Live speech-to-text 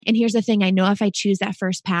And here's the thing. I know if I choose that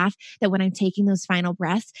first path, that when I'm taking those final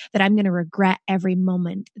breaths, that I'm going to regret every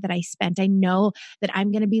moment that I spent. I know that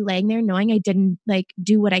I'm going to be laying there knowing I didn't like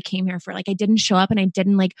do what I came here for. Like I didn't show up and I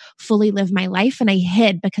didn't like fully live my life, and I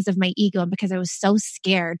hid because of my ego and because I was so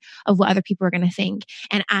scared of what other people were going to think.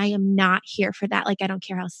 And I am not here for that. Like, I don't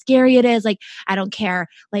care how scary it is. Like, I don't care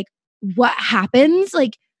like what happens.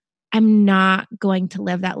 Like, I'm not going to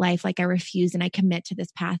live that life. Like, I refuse and I commit to this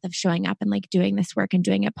path of showing up and like doing this work and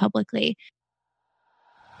doing it publicly.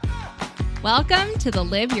 Welcome to the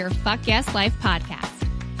Live Your Fuck Yes Life podcast,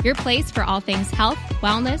 your place for all things health,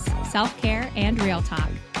 wellness, self-care, and real talk.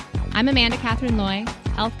 I'm Amanda Catherine Loy,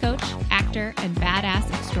 health coach, actor, and badass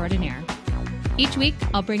extraordinaire. Each week,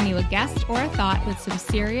 I'll bring you a guest or a thought with some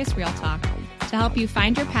serious real talk to help you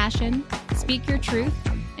find your passion, speak your truth,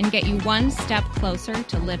 and get you one step closer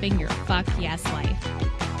to living your fuck yes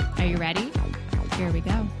life. Are you ready? Here we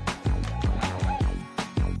go.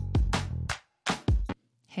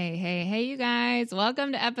 Hey, you guys.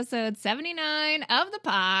 Welcome to episode 79 of the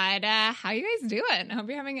pod. How you guys doing? I hope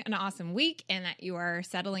you're having an awesome week and that you are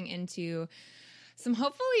settling into some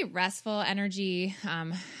hopefully restful energy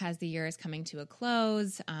as the year is coming to a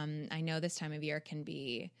close. I know this time of year can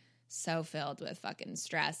be so filled with fucking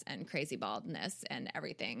stress and crazy baldness and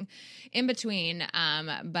everything in between.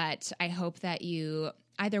 But I hope that you,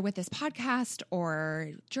 either with this podcast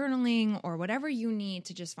or journaling or whatever you need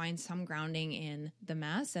to just find some grounding in the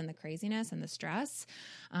mess and the craziness and the stress,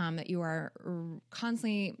 that you are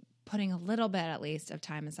constantly putting a little bit at least of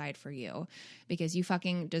time aside for you, because you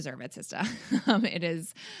fucking deserve it, sister. It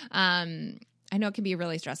is, I know it can be a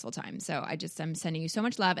really stressful time. So I'm sending you so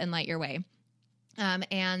much love and light your way.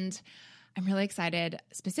 And I'm really excited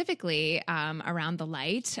specifically around the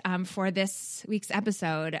light for this week's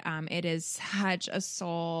episode. It is such a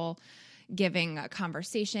soul-giving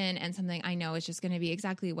conversation and something I know is just going to be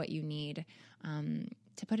exactly what you need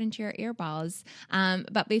to put into your earballs.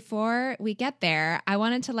 But before we get there, I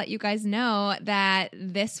wanted to let you guys know that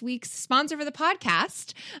this week's sponsor for the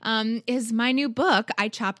podcast is my new book, I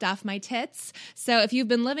Chopped Off My Tits. So if you've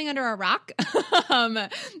been living under a rock,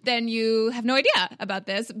 then you have no idea about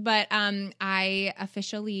this. But I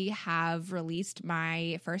officially have released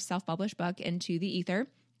my first self-published book into the ether.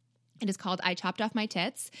 It is called I Chopped Off My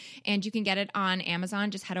Tits, and you can get it on Amazon.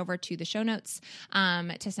 Just head over to the show notes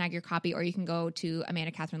to snag your copy, or you can go to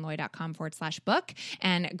amandacathleenloy.com/book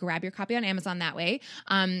and grab your copy on Amazon that way.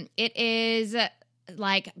 It is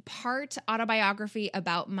like part autobiography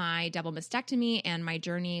about my double mastectomy and my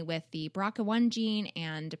journey with the BRCA1 gene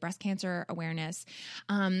and breast cancer awareness,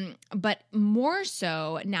 but more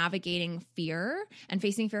so navigating fear and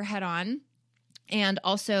facing fear head on. And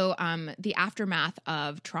also the aftermath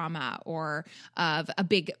of trauma or of a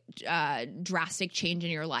big drastic change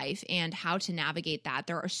in your life and how to navigate that.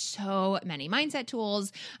 There are so many mindset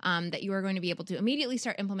tools that you are going to be able to immediately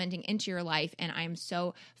start implementing into your life. And I'm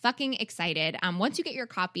so fucking excited. Once you get your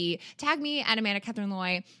copy, tag me at Amanda Catherine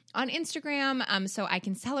Loy on Instagram so I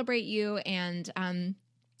can celebrate you. And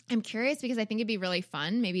I'm curious because I think it'd be really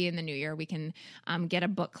fun. Maybe in the new year we can get a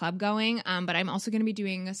book club going. But I'm also going to be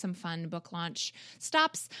doing some fun book launch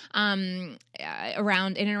stops in and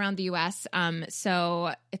around the US.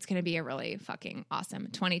 So it's going to be a really fucking awesome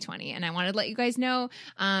 2020. And I wanted to let you guys know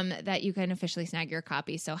that you can officially snag your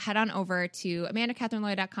copy. So head on over to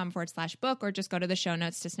amandacathleenloy.com/book or just go to the show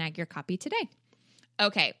notes to snag your copy today.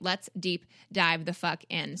 Okay, let's deep dive the fuck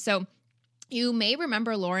in. So you may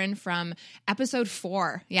remember Lauren from episode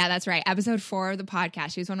 4. Yeah, that's right. Episode 4 of the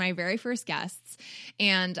podcast. She was one of my very first guests.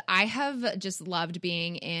 And I have just loved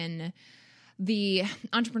being in the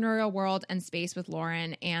entrepreneurial world and space with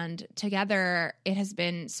Lauren. And together it has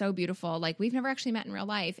been so beautiful. Like, we've never actually met in real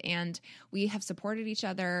life, and we have supported each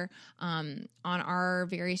other on our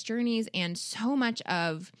various journeys. And so much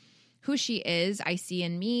of who she is, I see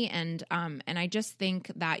in me. And I just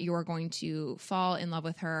think that you're going to fall in love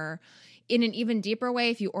with her in an even deeper way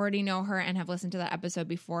if you already know her and have listened to that episode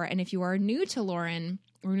before. And if you are new to Lauren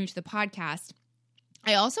or new to the podcast,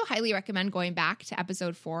 I also highly recommend going back to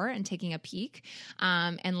episode 4 and taking a peek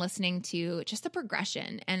and listening to just the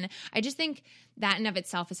progression. And I just think that in of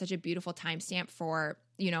itself is such a beautiful timestamp for,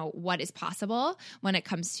 you know, what is possible when it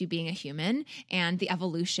comes to being a human and the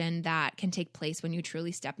evolution that can take place when you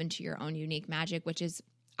truly step into your own unique magic, which is,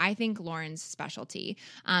 I think, Lauren's specialty.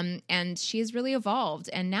 And she has really evolved.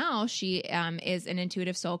 And now she is an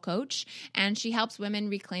intuitive soul coach, and she helps women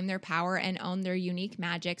reclaim their power and own their unique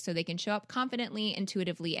magic so they can show up confidently,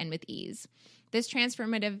 intuitively, and with ease. This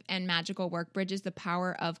transformative and magical work bridges the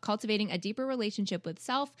power of cultivating a deeper relationship with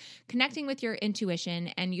self, connecting with your intuition,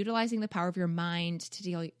 and utilizing the power of your mind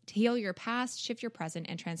to heal your past, shift your present,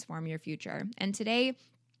 and transform your future. And today,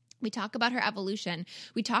 we talk about her evolution.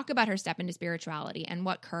 We talk about her step into spirituality and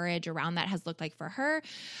what courage around that has looked like for her.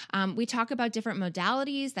 We talk about different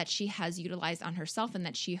modalities that she has utilized on herself and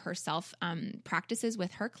that she herself practices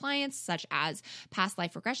with her clients, such as past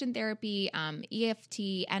life regression therapy,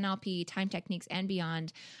 EFT, NLP, time techniques, and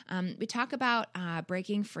beyond. We talk about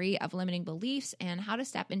breaking free of limiting beliefs and how to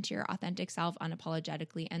step into your authentic self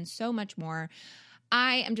unapologetically, and so much more.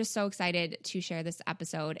 I am just so excited to share this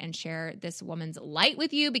episode and share this woman's light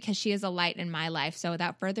with you, because she is a light in my life. So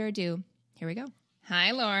without further ado, here we go.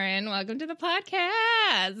 Hi, Lauren. Welcome to the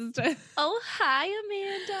podcast. Oh, hi,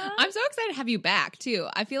 Amanda. I'm so excited to have you back, too.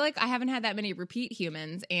 I feel like I haven't had that many repeat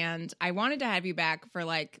humans, and I wanted to have you back for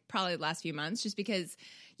like probably the last few months, just because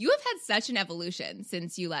you have had such an evolution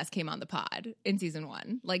since you last came on the pod in season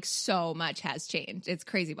 1. Like, so much has changed. It's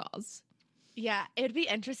crazy balls. Yeah, it'd be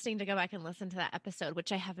interesting to go back and listen to that episode,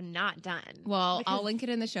 which I have not done. Well, I'll link it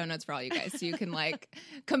in the show notes for all you guys, so you can like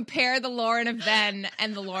compare the Lauren of then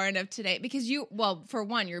and the Lauren of today. Because for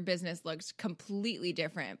one, your business looks completely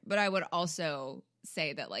different. But I would also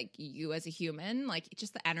say that like you as a human, like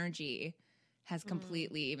just the energy has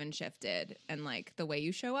completely even shifted, and like the way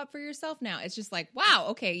you show up for yourself now, it's just like, wow,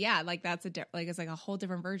 okay, yeah, like that's it's like a whole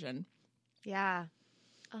different version. Yeah.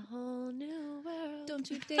 A whole new world. Don't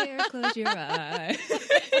you dare close your eyes.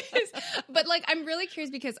 But like, I'm really curious,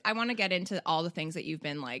 because I want to get into all the things that you've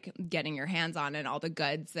been like getting your hands on and all the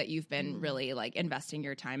goods that you've been really like investing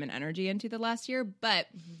your time and energy into the last year. But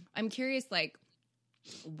I'm curious, like,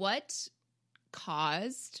 what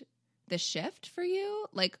caused the shift for you?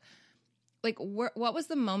 Like what was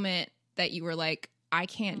the moment that you were like, I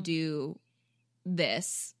can't do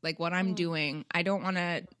this, like what I'm doing, I don't want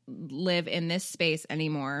to live in this space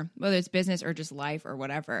anymore, whether it's business or just life or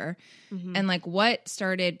whatever. And like, what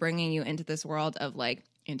started bringing you into this world of like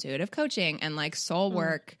intuitive coaching and like soul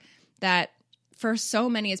work that for so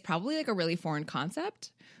many is probably like a really foreign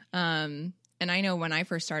concept? And I know when I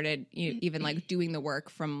first started even like doing the work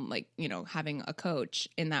from like, having a coach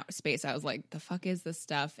in that space, I was like, the fuck is this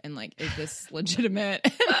stuff? And like, is this legitimate?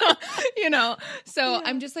 So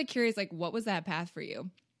I'm just like curious, like, what was that path for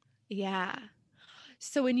you? Yeah.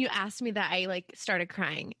 So when you asked me that, I like started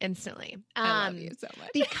crying instantly. I love you so much.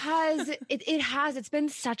 Because it's been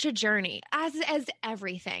such a journey, as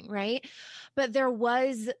everything, right? But there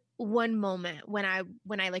was one moment when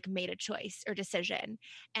I like made a choice or decision,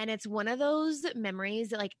 and it's one of those memories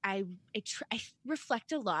that like I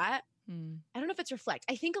reflect a lot. I don't know if it's reflect.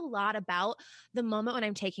 I think a lot about the moment when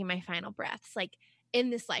I'm taking my final breaths, like in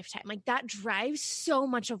this lifetime. Like that drives so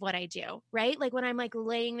much of what I do, right? Like when I'm like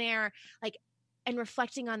laying there, like, and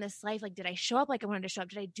reflecting on this life, like, did I show up like I wanted to show up?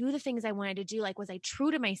 Did I do the things I wanted to do? Like, was I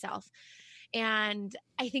true to myself? And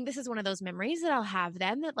I think this is one of those memories that I'll have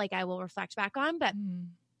then that like I will reflect back on. But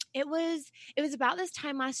it was about this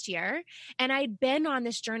time last year, and I'd been on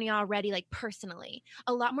this journey already, like personally,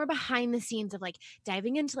 a lot more behind the scenes of like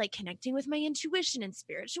diving into like connecting with my intuition and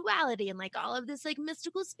spirituality and like all of this like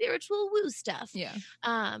mystical spiritual woo stuff. Yeah.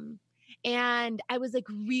 And I was like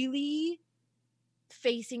really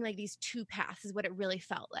facing like these two paths is what it really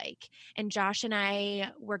felt like. And Josh and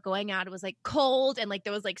I were going out. It was like cold, and like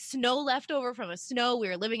there was like snow left over from a snow. We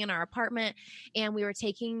were living in our apartment, and we were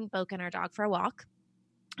taking Boke and our dog for a walk.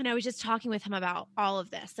 And I was just talking with him about all of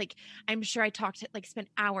this. Like, I'm sure I spent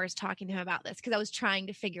hours talking to him about this, because I was trying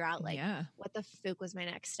to figure out like what the fuck was my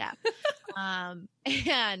next step. And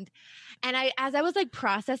as I was like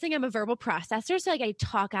processing, I'm a verbal processor. So like I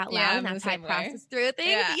talk out loud, and that's how I process through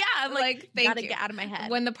things. Yeah. I'm like gotta get out of my head.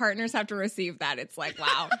 When the partners have to receive that, it's like,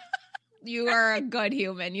 wow. You are a good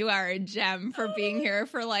human. You are a gem for being here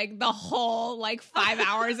for like the whole like 5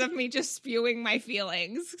 hours of me just spewing my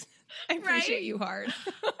feelings. I appreciate you hard.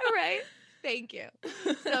 Right. Thank you.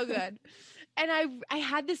 So good. And I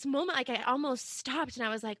had this moment, like I almost stopped, and I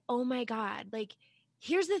was like, oh my God, like,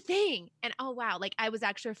 here's the thing. And oh, wow. Like I was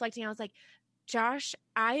actually reflecting. I was like, Josh,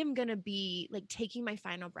 I am going to be like taking my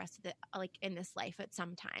final breath like in this life at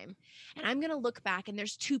some time. And I'm going to look back, and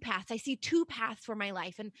there's two paths. I see two paths for my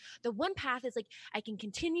life. And the one path is like, I can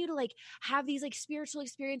continue to like have these like spiritual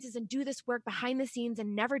experiences and do this work behind the scenes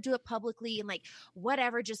and never do it publicly, and like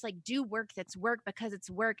whatever, just like do work that's work because it's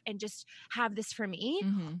work, and just have this for me.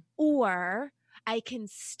 Or I can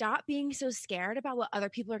stop being so scared about what other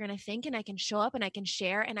people are going to think, and I can show up and I can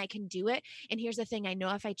share and I can do it. And here's the thing. I know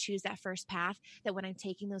if I choose that first path, that when I'm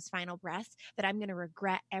taking those final breaths, that I'm going to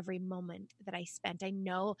regret every moment that I spent. I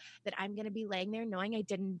know that I'm going to be laying there knowing I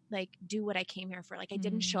didn't like do what I came here for. Like I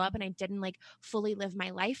didn't show up and I didn't like fully live my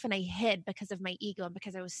life, and I hid because of my ego and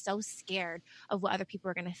because I was so scared of what other people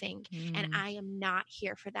were going to think. And I am not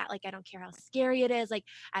here for that. Like, I don't care how scary it is. Like,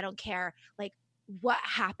 I don't care like what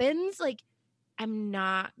happens. Like, I'm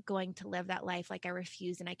not going to live that life. Like, I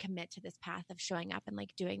refuse and I commit to this path of showing up and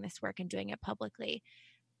like doing this work and doing it publicly.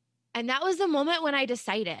 And that was the moment when I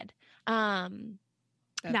decided.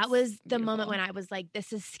 That was the moment when I was like,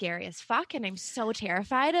 this is scary as fuck. And I'm so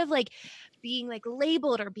terrified of like being like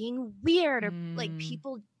labeled or being weird or like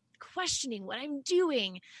people questioning what I'm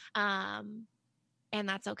doing. And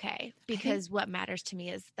that's okay, because what matters to me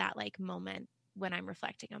is that like moment when I'm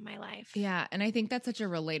reflecting on my life. Yeah. And I think that's such a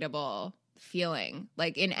relatable feeling,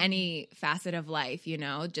 like in any facet of life, you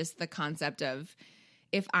know, just the concept of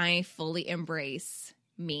if I fully embrace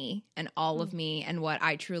me and all of me and what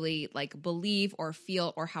I truly like believe or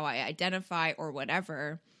feel or how I identify or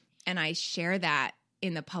whatever, and I share that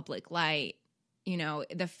in the public light, you know,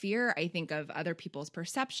 the fear, I think, of other people's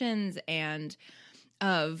perceptions and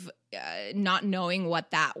of not knowing what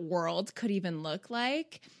that world could even look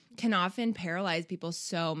like can often paralyze people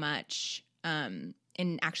so much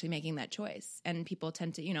in actually making that choice. And people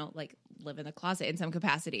tend to, you know, like live in the closet in some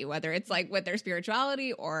capacity, whether it's like with their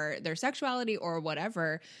spirituality or their sexuality or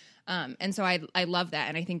whatever. And so I love that.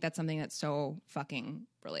 And I think that's something that's so fucking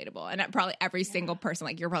relatable. And probably every single person,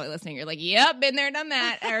 like you're probably listening, you're like, yep, been there, done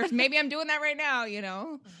that. Or maybe I'm doing that right now, you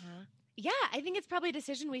know? Yeah. I think it's probably a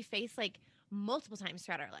decision we face like multiple times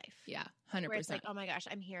throughout our life. Yeah. 100%. Where it's like, oh my gosh,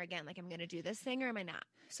 I'm here again. Like, I'm going to do this thing or am I not?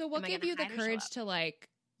 So what gave you the courage to like,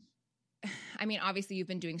 I mean, obviously you've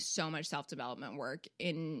been doing so much self-development work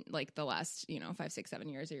in like the last, you know, 5, 6, 7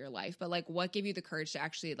 years of your life, but like what gave you the courage to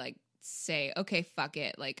actually like say, okay, fuck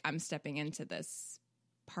it. Like I'm stepping into this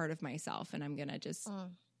part of myself and I'm going to just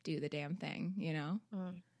do the damn thing, you know?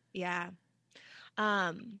 Yeah.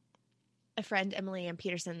 A friend, Emily Ann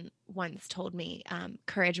Peterson, once told me,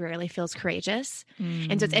 courage rarely feels courageous.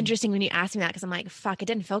 And so it's interesting when you ask me that, because I'm like, fuck, it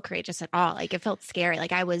didn't feel courageous at all. Like it felt scary.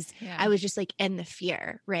 Like I was just like in the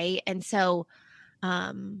fear. Right. And so,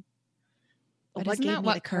 but isn't that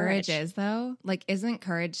what courage is though? Like, isn't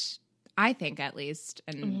courage, I think at least,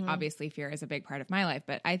 and obviously fear is a big part of my life,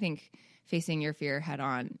 but I think facing your fear head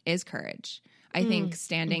on is courage. I think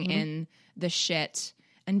standing in the shit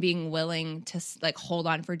and being willing to like hold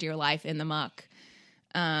on for dear life in the muck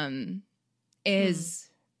is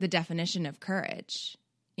the definition of courage.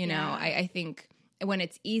 You know, I think when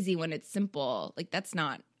it's easy, when it's simple, like that's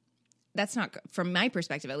not, from my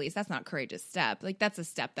perspective, at least, that's not a courageous step. Like that's a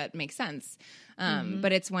step that makes sense.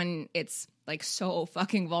 But it's when it's like so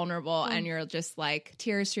fucking vulnerable and you're just like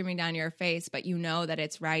tears streaming down your face, but you know that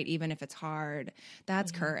it's right, even if it's hard.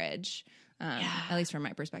 That's courage. At least from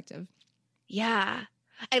my perspective. Yeah.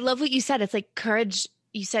 I love what you said. It's like courage.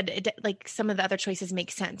 You said it, like some of the other choices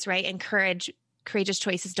make sense, right? And courageous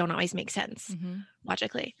choices don't always make sense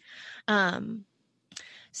logically.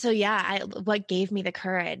 So yeah, what gave me the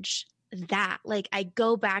courage? That like, I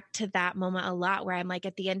go back to that moment a lot where I'm like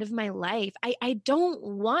at the end of my life, I don't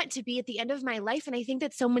want to be at the end of my life. And I think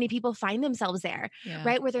that so many people find themselves there,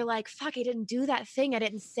 right? Where they're like, fuck, I didn't do that thing. I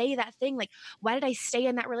didn't say that thing. Like, why did I stay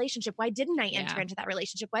in that relationship? Why didn't I enter into that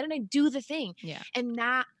relationship? Why didn't I do the thing? And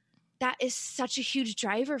that is such a huge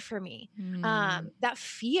driver for me. That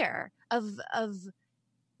fear of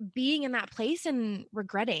being in that place and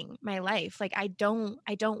regretting my life. Like, I don't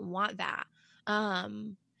want that.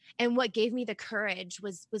 And what gave me the courage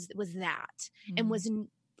was that, and was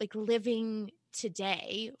like living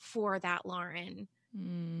today for that Lauren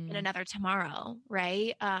in another tomorrow.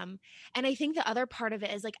 Right. And I think the other part of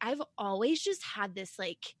it is like, I've always just had this,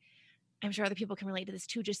 like, I'm sure other people can relate to this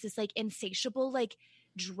too, just this like insatiable, like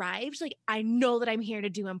drives. Like, I know that I'm here to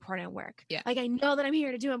do important work. Like, I know that I'm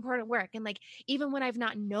here to do important work. And like, even when I've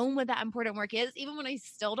not known what that important work is, even when I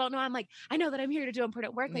still don't know, I'm like, I know that I'm here to do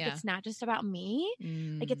important work. Like, it's not just about me.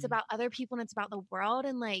 Like, it's about other people and it's about the world.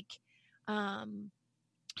 And like,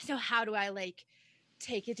 so how do I like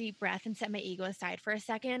take a deep breath and set my ego aside for a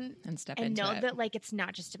second and step and into know it. that like it's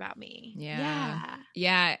not just about me.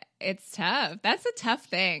 Yeah, it's tough. That's a tough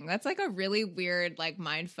thing. That's like a really weird like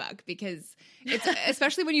mind fuck, because it's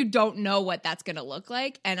especially when you don't know what that's going to look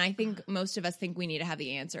like. And I think most of us think we need to have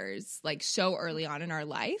the answers like so early on in our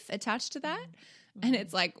life attached to that. And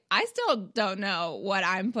it's like, I still don't know what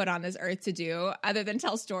I'm put on this earth to do other than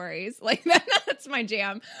tell stories. Like that's my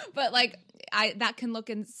jam. But like, that can look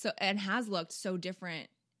and has looked so different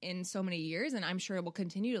in so many years, and I'm sure it will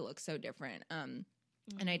continue to look so different. And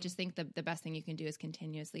I just think the best thing you can do is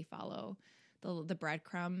continuously follow the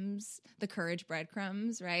breadcrumbs, the courage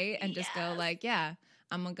breadcrumbs, right? And just go like, yeah,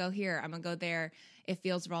 I'm going to go here. I'm going to go there. It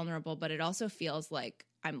feels vulnerable, but it also feels like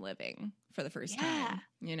I'm living for the first time,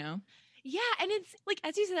 you know? Yeah. And it's like,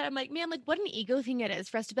 as you said that, I'm like, man, like what an ego thing it is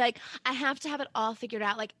for us to be like, I have to have it all figured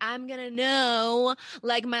out. Like, I'm going to know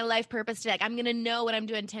like my life purpose today. Like, I'm going to know what I'm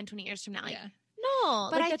doing 10, 20 years from now. Like, no.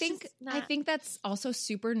 But like, I think that's also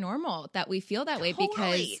super normal that we feel that way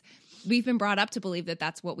because we've been brought up to believe that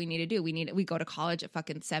that's what we need to do. We go to college at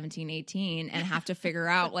fucking 17, 18 and have to figure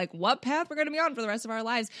out like what path we're going to be on for the rest of our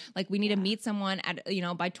lives. Like we need to meet someone at,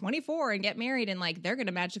 by 24 and get married and like they're going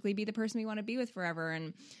to magically be the person we want to be with forever.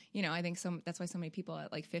 And, I think that's why so many people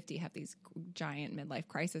at like 50 have these giant midlife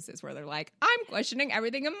crises where they're like, I'm questioning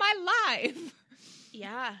everything in my life.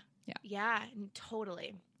 Yeah.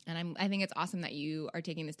 Totally. And I think it's awesome that you are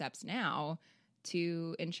taking the steps now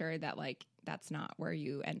to ensure that like, that's not where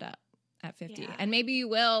you end up at 50. And maybe you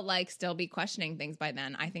will like still be questioning things by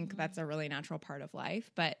then. I think that's a really natural part of life,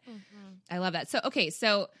 but I love that.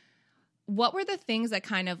 So what were the things that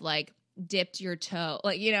kind of like dipped your toe,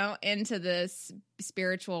 like, into this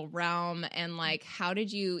spiritual realm and like, how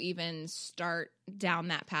did you even start down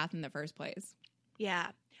that path in the first place? Yeah.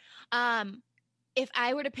 If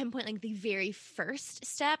I were to pinpoint like the very first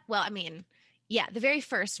step, the very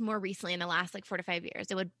first, more recently in the last like 4 to 5 years,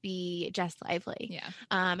 it would be Jess Lively,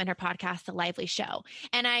 and her podcast, The Lively Show.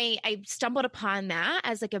 And I stumbled upon that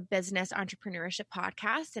as like a business entrepreneurship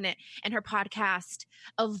podcast, and her podcast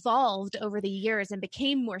evolved over the years and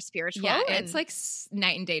became more spiritual. Yeah, it's like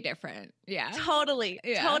night and day different. Yeah, totally.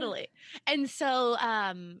 And so,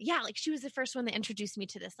 like she was the first one that introduced me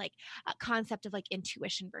to this like concept of like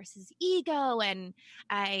intuition versus ego, and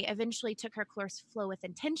I eventually took her course, Flow with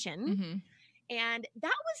Intention. Mm-hmm. And that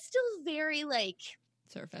was still very like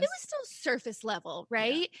surface. It was still surface level,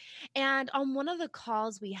 right? Yeah. And on one of the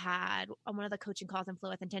calls we had, on one of the coaching calls in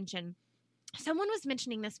Flow with Intention, someone was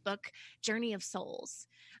mentioning this book, Journey of Souls.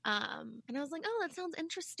 And I was like, oh, that sounds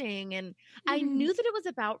interesting. And I knew that it was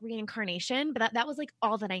about reincarnation, but that was like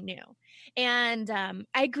all that I knew. And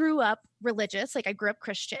I grew up religious, like I grew up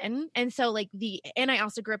Christian. And so like and I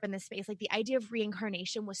also grew up in this space, like the idea of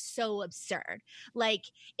reincarnation was so absurd. Like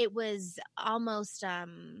it was almost,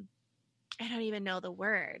 I don't even know the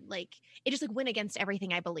word. Like it just like went against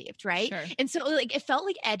everything I believed. Right. Sure. And so like, it felt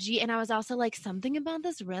like edgy. And I was also like, something about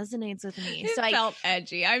this resonates with me. So I felt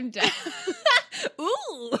edgy. I'm done.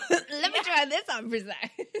 Ooh, let me try this on for size.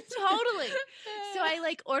 Totally. So I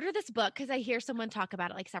like ordered this book because I hear someone talk about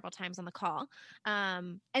it like several times on the call.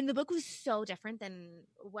 And the book was so different than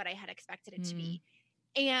what I had expected it to be.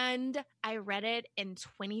 And I read it in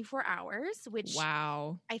 24 hours, which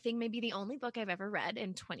wow, I think may be the only book I've ever read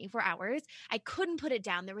in 24 hours. I couldn't put it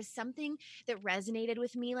down. There was something that resonated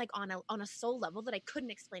with me like on a soul level that I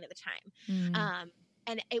couldn't explain at the time.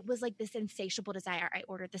 And it was like this insatiable desire. I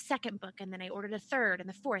ordered the second book, and then I ordered a third and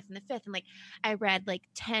the fourth and the fifth. And like I read like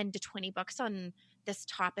 10 to 20 books on this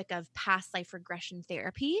topic of past life regression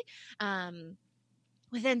therapy.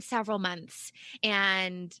 Within several months.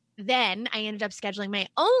 And then I ended up scheduling my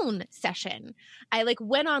own session. I like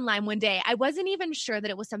went online one day. I wasn't even sure that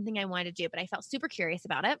it was something I wanted to do, but I felt super curious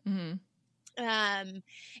about it.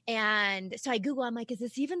 And so I Google, I'm like, is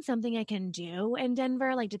this even something I can do in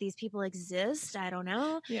Denver? Like, do these people exist? I don't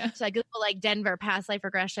know. Yeah. So I Google like Denver past life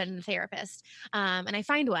regression therapist. And I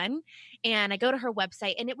find one, and I go to her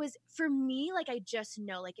website, and it was for me, like, I just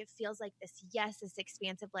know, like, it feels like this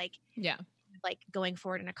expansive, like, like going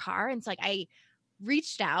forward in a car. And so like I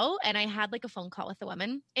reached out and I had like a phone call with the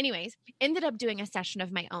woman. Anyways, ended up doing a session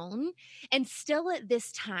of my own. And still at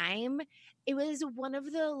this time, it was one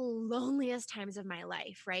of the loneliest times of my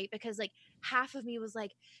life, right? Because like half of me was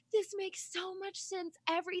like, this makes so much sense.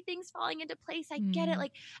 Everything's falling into place. I get it.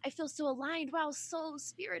 Like I feel so aligned. Wow, so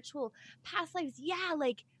spiritual. Past lives. Yeah,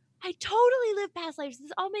 like I totally live past lives.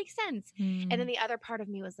 This all makes sense. And then the other part of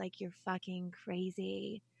me was like, you're fucking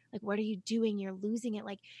crazy. Like, what are you doing? You're losing it.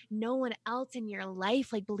 Like, no one else in your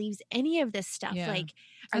life, like, believes any of this stuff. Yeah, like,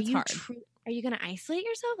 are you going to isolate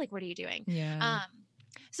yourself? Like, what are you doing? Yeah.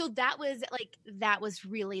 So that was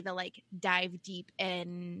really the, like, dive deep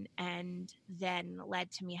in, and then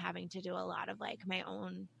led to me having to do a lot of, like, my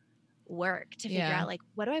own work to figure out, like,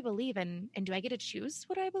 what do I believe? And do I get to choose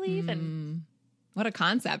what I believe? And what a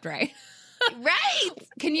concept, right? Right.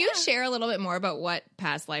 Can you share a little bit more about what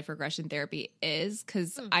past life regression therapy is?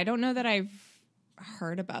 Because I don't know that I've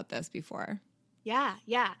heard about this before. Yeah.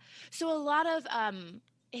 So a lot of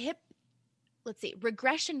let's see,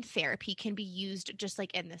 regression therapy can be used just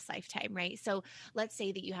like in this lifetime, right? So let's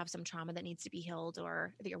say that you have some trauma that needs to be healed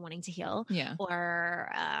or that you're wanting to heal, Yeah.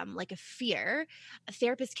 or like a fear. A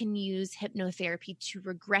therapist can use hypnotherapy to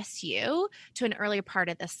regress you to an earlier part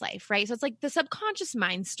of this life, right? So it's like the subconscious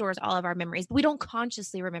mind stores all of our memories, but we don't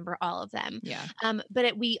consciously remember all of them. Yeah.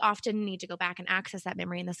 But we often need to go back and access that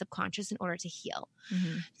memory in the subconscious in order to heal.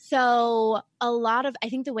 Mm-hmm. So I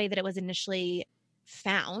think the way that it was initially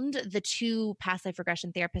found, the two past life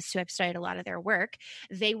regression therapists who I've studied a lot of their work,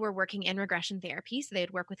 they were working in regression therapy. So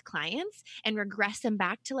they'd work with clients and regress them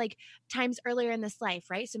back to like times earlier in this life,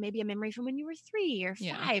 right? So maybe a memory from when you were 3 or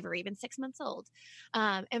 5 or even 6 months old.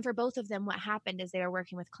 And for both of them, what happened is they were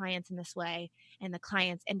working with clients in this way, and the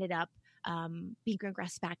clients ended up being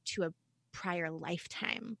regressed back to a prior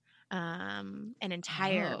lifetime, an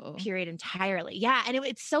entire period entirely. Yeah. And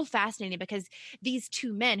it's so fascinating because these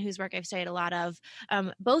two men whose work I've studied a lot of,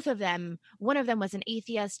 both of them, one of them was an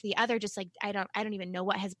atheist. The other just like, I don't even know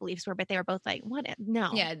what his beliefs were, but they were both like, what?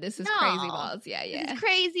 No. Yeah. This is crazy balls. Yeah. Yeah. This is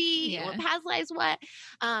crazy. Yeah. What past lives, what?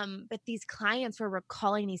 But these clients were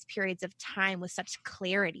recalling these periods of time with such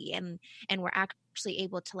clarity and were actually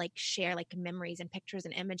able to like share like memories and pictures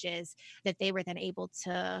and images that they were then able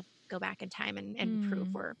to go back in time and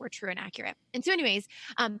prove were true and accurate. And so anyways,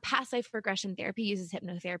 past life regression therapy uses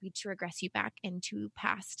hypnotherapy to regress you back into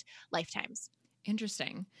past lifetimes.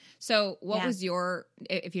 Interesting. So what was your,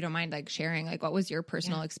 if you don't mind like sharing, like what was your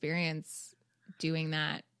personal experience doing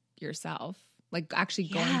that yourself? Like actually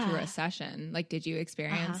going through a session? Like did you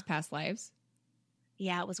experience past lives?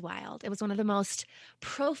 Yeah, it was wild. It was one of the most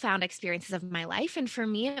profound experiences of my life. And for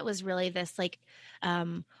me, it was really this like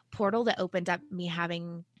portal that opened up me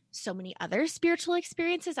having so many other spiritual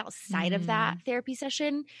experiences outside of that therapy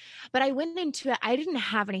session. But I went into it, I didn't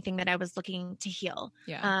have anything that I was looking to heal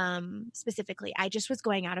specifically. I just was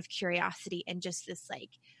going out of curiosity and just this like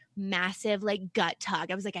massive like gut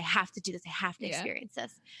tug. I was like, I have to do this. I have to experience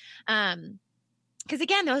this. Because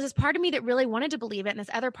again, there was this part of me that really wanted to believe it, and this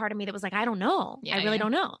other part of me that was like, I don't know. I really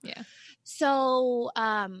don't know. Yeah. So,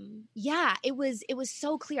 it was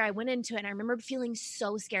so clear. I went into it and I remember feeling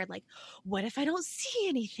so scared. Like, what if I don't see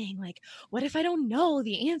anything? Like, what if I don't know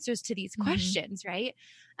the answers to these questions? Right.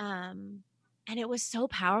 And it was so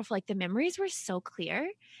powerful. Like the memories were so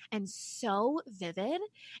clear and so vivid,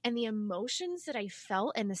 and the emotions that I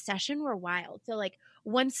felt in the session were wild. So like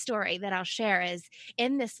one story that I'll share is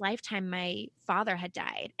in this lifetime, my father had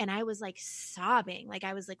died, and I was like sobbing. Like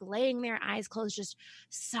I was like laying there, eyes closed, just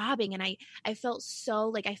sobbing. And I felt so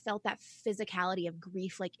like, I felt that physicality of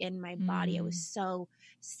grief, like in my body. I was so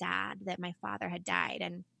sad that my father had died.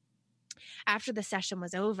 And after the session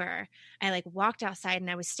was over, I like walked outside,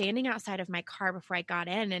 and I was standing outside of my car before I got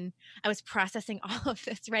in, and I was processing all of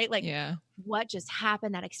this, right? Like what just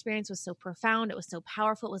happened. That experience was so profound. It was so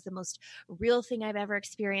powerful. It was the most real thing I've ever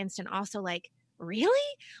experienced. And also like,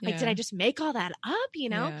 really? Like, did I just make all that up, you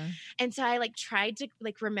know? Yeah. And so I like tried to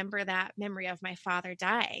like remember that memory of my father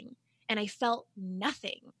dying, and I felt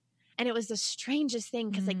nothing. And it was the strangest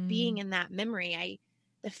thing because like being in that memory,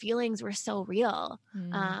 the feelings were so real.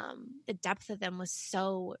 The depth of them was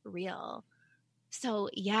so real. So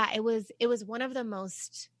yeah, it was one of the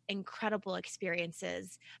most incredible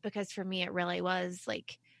experiences, because for me, it really was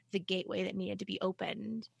like the gateway that needed to be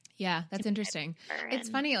opened. Yeah. That's interesting. It's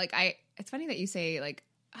funny. Like it's funny that you say like,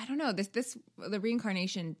 I don't know, the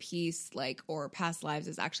reincarnation piece, like, or past lives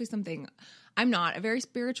is actually something. I'm not a very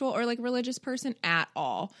spiritual or like religious person at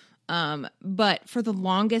all. But for the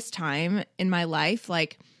longest time in my life,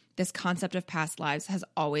 like this concept of past lives has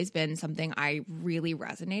always been something I really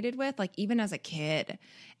resonated with, like even as a kid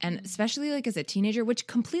and especially like as a teenager, which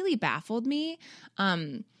completely baffled me.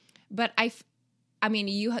 But I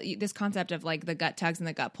mean, this concept of like the gut tugs and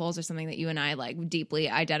the gut pulls are something that you and I like deeply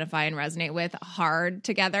identify and resonate with hard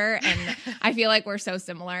together. And I feel like we're so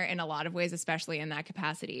similar in a lot of ways, especially in that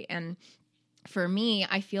capacity. And for me,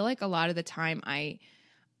 I feel like a lot of the time I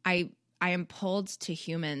am pulled to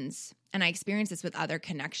humans, and I experience this with other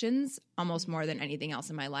connections almost more than anything else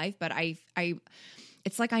in my life. But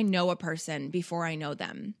it's like I know a person before I know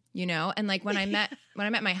them, you know? And like when I met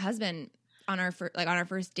my husband on our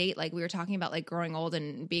first date, like we were talking about like growing old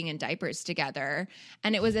and being in diapers together,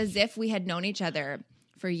 and it was as if we had known each other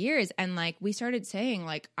for years. And like we started saying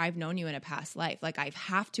like, I've known you in a past life. Like I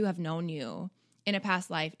have to have known you in a past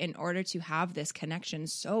life in order to have this connection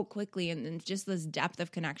so quickly and just this depth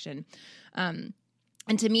of connection. And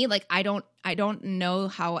to me, like, I don't know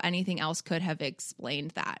how anything else could have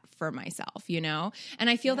explained that for myself, you know? And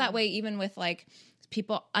I feel that way even with like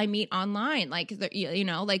people I meet online, like, you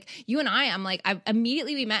know, like you and I'm like,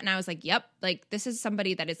 we met and I was like, yep, like this is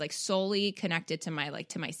somebody that is like solely connected to my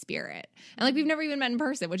spirit. And like, we've never even met in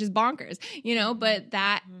person, which is bonkers, you know, but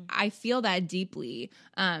that I feel that deeply.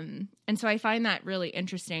 And so I find that really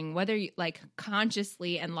interesting, whether you like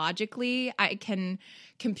consciously and logically, I can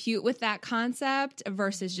compute with that concept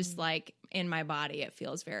versus just like in my body, it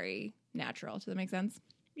feels very natural. Does that make sense?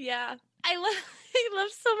 Yeah. I love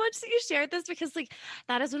so much that you shared this, because like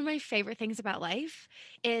that is one of my favorite things about life,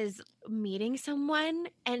 is meeting someone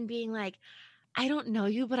and being like, I don't know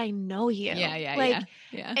you, but I know you. Yeah.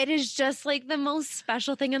 It is just like the most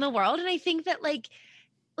special thing in the world. And I think that like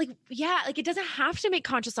it doesn't have to make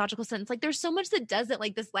conscious logical sense. Like there's so much that doesn't.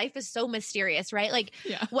 Like this life is so mysterious, right? Like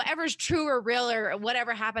whatever's true or real or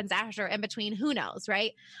whatever happens after, in between, who knows,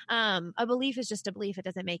 right? A belief is just a belief. It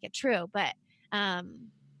doesn't make it true. But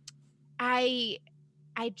I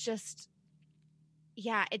just,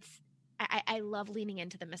 I love leaning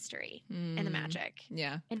into the mystery and the magic.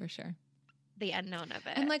 Yeah, and for sure. The unknown of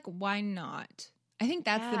it. And like, why not? I think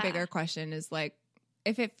that's the bigger question, is like,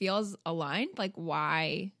 if it feels aligned, like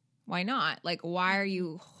why not? Like, why are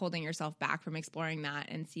you holding yourself back from exploring that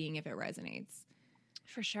and seeing if it resonates?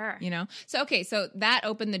 For sure. You know? So, okay. So that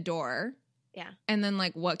opened the door. Yeah. And then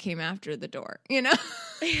like, what came after the door, you know?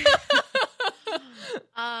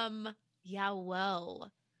 Yeah, whoa.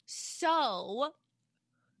 So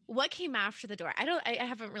what came after the door? I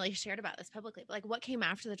haven't really shared about this publicly, but like what came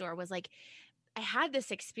after the door was like, I had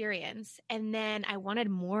this experience and then I wanted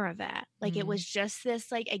more of it. Like it was just this,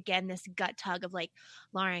 like, again, this gut tug of like,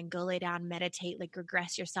 Lauren, go lay down, meditate, like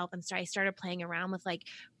regress yourself. And so I started playing around with like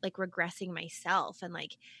regressing myself and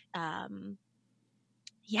like, and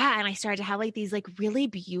I started to have like these like really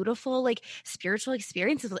beautiful, like spiritual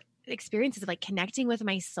experiences of like connecting with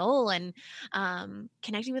my soul and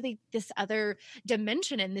connecting with like this other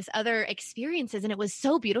dimension and this other experiences. And it was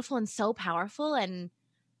so beautiful and so powerful and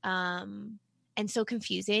so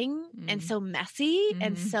confusing and so messy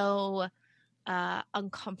and so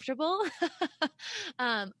uncomfortable.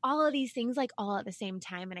 All of these things like all at the same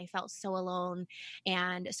time. And I felt so alone.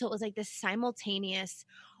 And so it was like this simultaneous,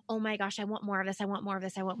 oh my gosh, I want more of this. I want more of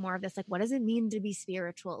this. I want more of this. Like, what does it mean to be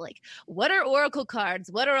spiritual? Like, what are oracle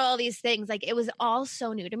cards? What are all these things? Like, it was all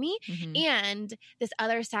so new to me. And this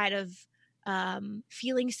other side of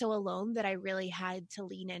feeling so alone that I really had to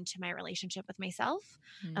lean into my relationship with myself.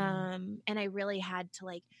 And I really had to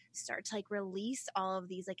like start to like release all of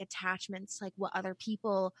these like attachments to like what other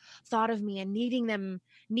people thought of me and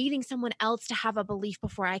needing someone else to have a belief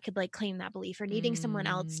before I could like claim that belief, or needing someone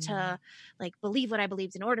else to like believe what I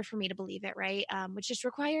believed in order for me to believe it. Right. Which just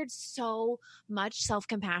required so much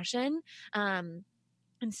self-compassion, and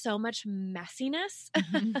so much messiness.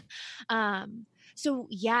 So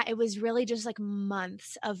yeah, it was really just like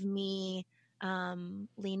months of me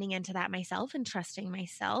leaning into that myself and trusting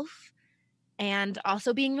myself, and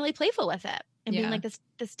also being really playful with it and being like,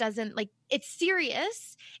 this doesn't like, it's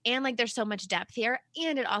serious and like there's so much depth here,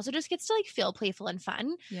 and it also just gets to like feel playful and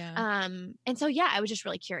fun. And so I was just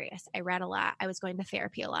really curious. I read a lot. I was going to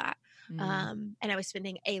therapy a lot, and I was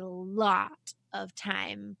spending a lot of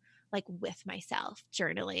time like with myself,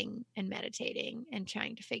 journaling and meditating and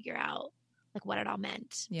trying to figure out like what it all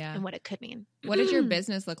meant and what it could mean. What did your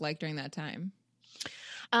business look like during that time?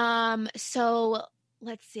 So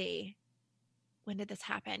let's see. When did this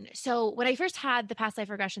happen? So when I first had the past life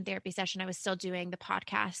regression therapy session, I was still doing the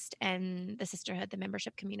podcast and the sisterhood, the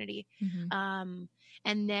membership community. And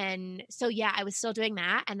then, I was still doing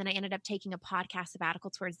that. And then I ended up taking a podcast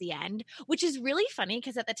sabbatical towards the end, which is really funny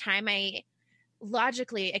because at the time I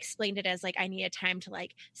logically explained it as like I needed time to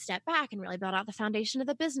like step back and really build out the foundation of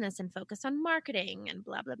the business and focus on marketing and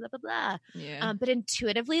blah blah blah blah blah. But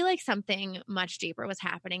intuitively, like something much deeper was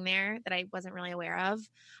happening there that I wasn't really aware of.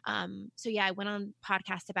 I went on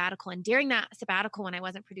podcast sabbatical, and during that sabbatical, when I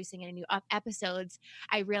wasn't producing any new episodes,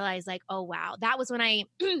 I realized like, oh wow, that was when I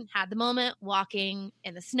had the moment walking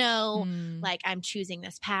in the snow, like I'm choosing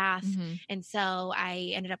this path. And so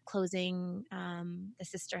I ended up closing the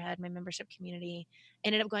sisterhood, my membership community.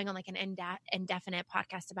 Ended up going on like an indefinite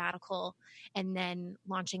podcast sabbatical, and then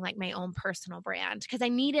launching like my own personal brand because I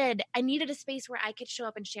needed a space where I could show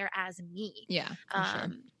up and share as me. Sure.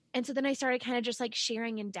 And so then I started kind of just like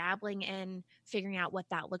sharing and dabbling and figuring out what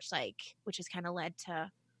that looked like, which has kind of led to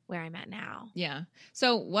where I'm at now. Yeah.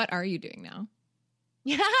 So what are you doing now?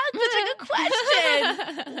 Yeah, such a good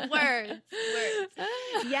question. Words.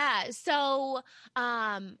 Yeah. So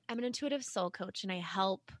I'm an intuitive soul coach, and I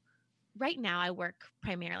help right now I work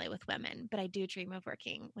primarily with women, but I do dream of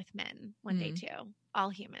working with men one day too, all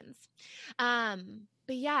humans.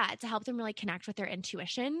 But yeah, to help them really connect with their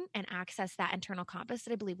intuition and access that internal compass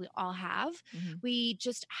that I believe we all have. We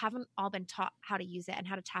just haven't all been taught how to use it and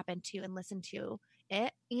how to tap into and listen to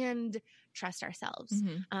it and trust ourselves.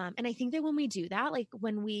 And I think that when we do that, like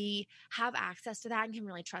when we have access to that and can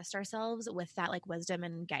really trust ourselves with that like wisdom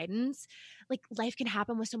and guidance, like life can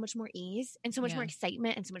happen with so much more ease and so much more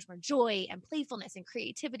excitement and so much more joy and playfulness and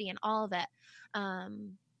creativity and all of it.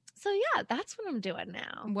 So yeah, that's what I'm doing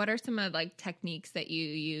now. What are some of like techniques that you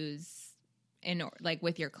use in like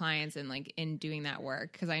with your clients and like in doing that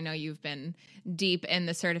work? Because I know you've been deep in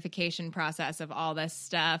the certification process of all this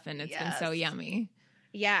stuff and it's been so yummy.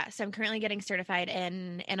 Yeah. So I'm currently getting certified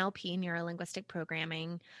in NLP, neuro-linguistic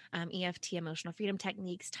programming, EFT, emotional freedom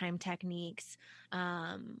techniques, time techniques,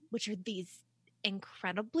 which are these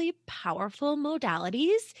incredibly powerful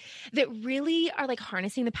modalities that really are like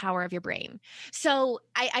harnessing the power of your brain. So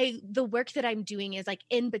the work that I'm doing is like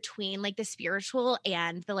in between like the spiritual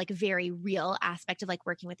and the like very real aspect of like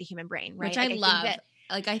working with the human brain, right? Which I love.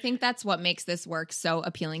 I think that's what makes this work so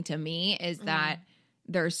appealing to me is that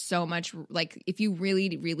there's so much, like, if you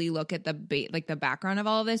really, really look at the background of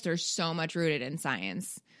all of this, there's so much rooted in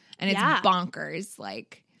science and it's bonkers.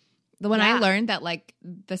 Like, when I learned that like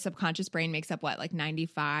the subconscious brain makes up what, like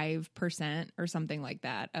 95% or something like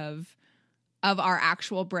that of our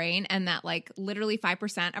actual brain, and that like literally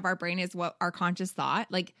 5% of our brain is what our conscious thought.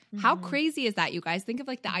 Like how crazy is that, you guys? Think of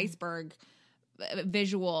like the iceberg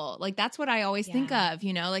visual. Like that's what I always think of,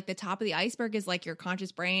 you know, like the top of the iceberg is like your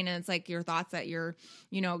conscious brain and it's like your thoughts that you're,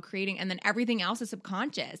 you know, creating, and then everything else is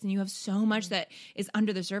subconscious, and you have so much that is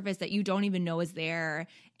under the surface that you don't even know is there,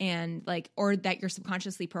 and like, or that you're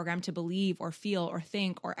subconsciously programmed to believe or feel or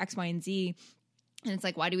think or X, Y, and Z. And it's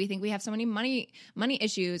like, why do we think we have so many money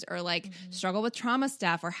issues, or like struggle with trauma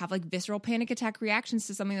stuff, or have like visceral panic attack reactions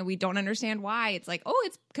to something that we don't understand why? It's like, oh,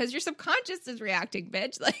 it's because your subconscious is reacting,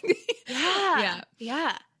 bitch. Like,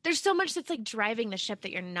 yeah. There's so much that's like driving the ship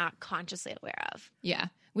that you're not consciously aware of. Yeah,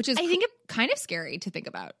 which is I think kind of scary to think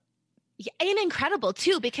about. Yeah, and incredible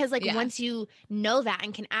too, because like once you know that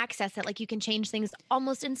and can access it, like you can change things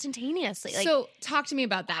almost instantaneously. Like, so talk to me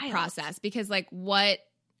about that process, because like what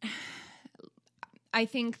I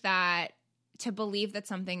think that to believe that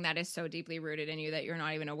something that is so deeply rooted in you that you're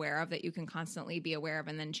not even aware of, that you can constantly be aware of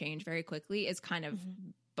and then change very quickly, is kind of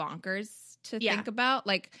bonkers to think about.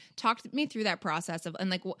 Like, talk me through that process of, and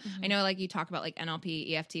like, I know like you talk about like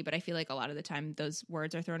NLP, EFT, but I feel like a lot of the time those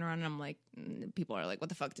words are thrown around and I'm like, people are like, what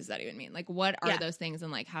the fuck does that even mean? Like, what are those things?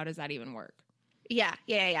 And like, how does that even work? Yeah.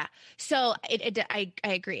 So I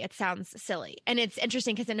agree. It sounds silly, and it's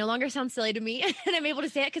interesting because it no longer sounds silly to me, and I'm able to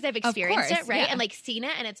say it because I've experienced it, right? And like seen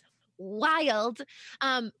it, and it's wild.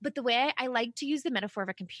 But the way I like to use the metaphor of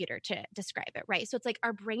a computer to describe it, right? So it's like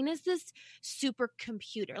our brain is this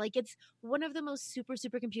supercomputer. Like it's one of the most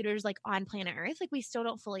supercomputers like on planet Earth. Like we still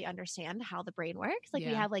don't fully understand how the brain works. Like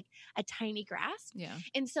we have like a tiny grasp. Yeah.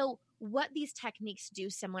 And so what these techniques do,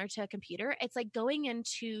 similar to a computer, it's like going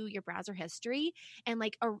into your browser history and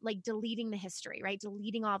like deleting the history, right?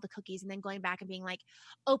 Deleting all the cookies and then going back and being like,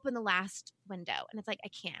 open the last window. And it's like, I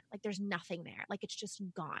can't, like, there's nothing there. Like it's just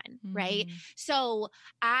gone. Right. So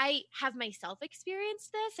I have myself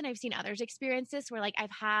experienced this, and I've seen others experience this, where like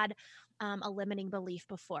I've had a limiting belief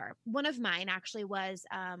before. One of mine actually was,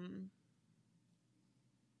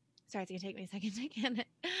 sorry, it's going to take me a second to get it.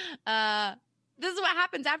 This is what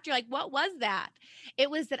happens after you're like, what was that? It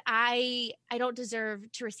was that I don't deserve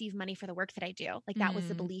to receive money for the work that I do. Like that was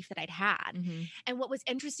the belief that I'd had. And what was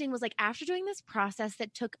interesting was like after doing this process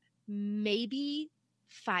that took maybe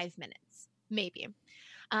 5 minutes, maybe,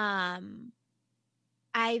 I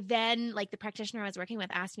then, like the practitioner I was working with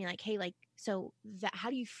asked me like, hey, like, so that, how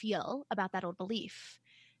do you feel about that old belief?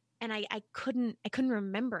 And I couldn't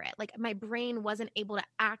remember it. Like my brain wasn't able to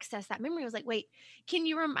access that memory. I was like, wait, can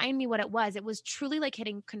you remind me what it was? It was truly like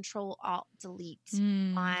hitting Control-Alt-Delete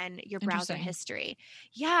on your browser history.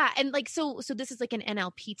 Yeah. And like, so this is like an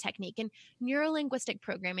NLP technique, and neuro-linguistic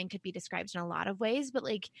programming could be described in a lot of ways, but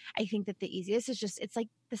like, I think that the easiest is just, it's like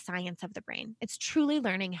the science of the brain. It's truly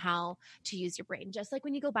learning how to use your brain. Just like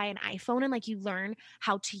when you go buy an iPhone and like you learn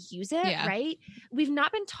how to use it, right? We've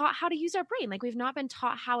not been taught how to use our brain. Like we've not been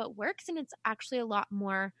taught how it works, and it's actually a lot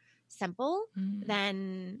more simple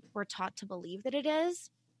than we're taught to believe that it is.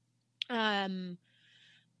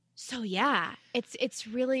 So yeah, it's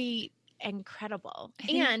really incredible.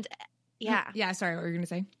 And sorry, what were you gonna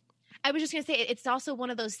say? I was just gonna say it's also one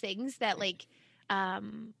of those things that like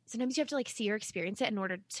sometimes you have to like see or experience it in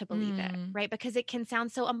order to believe it, right? Because it can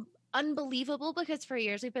sound so unbelievable because for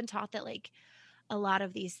years we've been taught that like a lot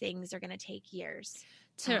of these things are going to take years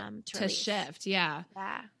to shift. Yeah.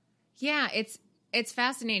 Yeah. Yeah. It's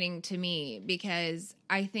fascinating to me because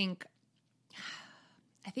I think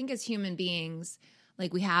as human beings,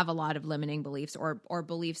 like we have a lot of limiting beliefs or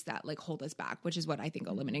beliefs that like hold us back, which is what I think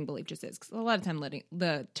a limiting belief just is. Because a lot of time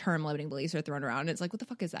the term limiting beliefs are thrown around. And it's like, what the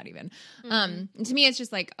fuck is that even? To me, it's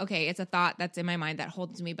just like, okay, it's a thought that's in my mind that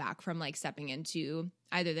holds me back from like stepping into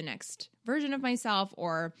either the next version of myself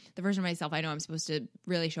or the version of myself I know I'm supposed to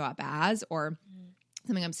really show up as, or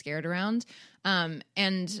something I'm scared around.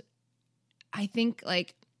 And I think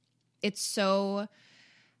like it's so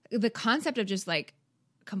the concept of just like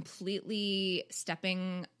completely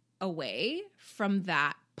stepping away from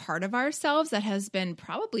that part of ourselves that has been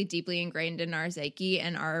probably deeply ingrained in our psyche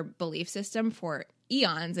and our belief system for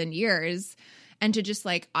eons and years, and to just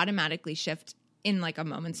like automatically shift in like a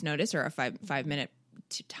moment's notice or a five minute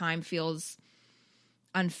time feels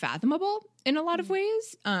unfathomable in a lot of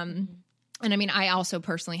ways. And I mean, I also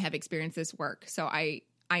personally have experienced this work, so I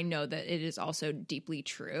know that it is also deeply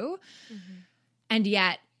true. And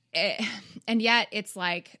yet it's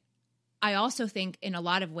like, I also think in a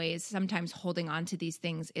lot of ways, sometimes holding on to these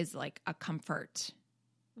things is like a comfort.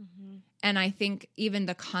 And I think even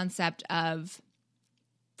the concept of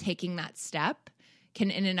taking that step can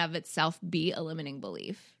in and of itself be a limiting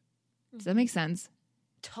belief. Does that make sense?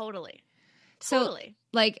 Totally. So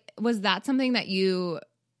like, was that something that you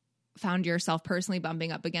found yourself personally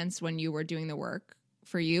bumping up against when you were doing the work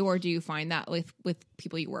for you? Or do you find that with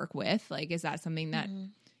people you work with? Like, is that something that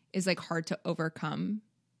is like hard to overcome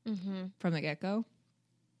from the get-go?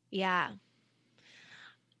 Yeah.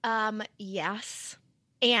 Yes.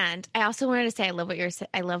 And I also wanted to say,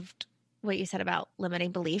 I loved what you said about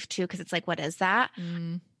limiting belief too, because it's like, what is that?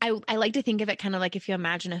 I like to think of it kind of like if you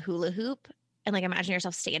imagine a hula hoop and like imagine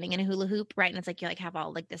yourself standing in a hula hoop, right? And it's like you like have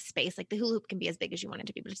all like this space. Like the hula hoop can be as big as you want it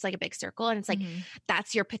to be, but it's like a big circle. And it's like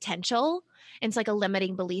that's your potential. And it's like a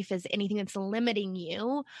limiting belief is anything that's limiting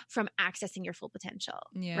you from accessing your full potential.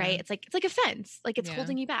 Right. It's like a fence, like it's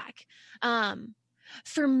holding you back.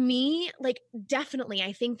 For me, like definitely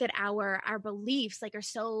I think that our beliefs like are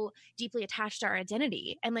so deeply attached to our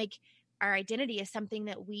identity, and like our identity is something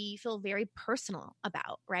that we feel very personal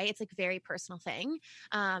about, right? It's like a very personal thing.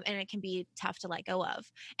 And it can be tough to let go of.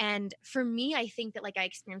 And for me, I think that like I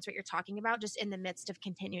experience what you're talking about just in the midst of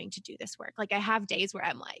continuing to do this work. Like I have days where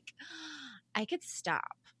I'm like, I could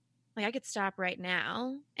stop. Like I could stop right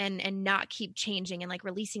now and not keep changing and like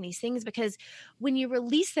releasing these things, because when you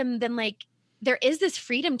release them, then like there is this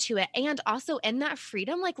freedom to it. And also in that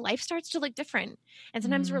freedom, like life starts to look different. And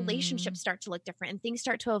sometimes relationships start to look different and things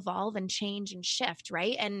start to evolve and change and shift.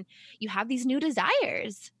 Right. And you have these new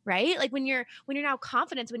desires, right? Like when you're now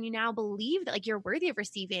confident, when you now believe that like you're worthy of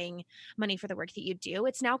receiving money for the work that you do,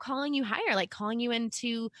 it's now calling you higher, like calling you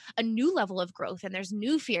into a new level of growth. And there's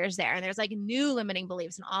new fears there. And there's like new limiting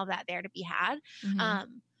beliefs and all of that there to be had.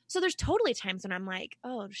 So there's totally times when I'm like,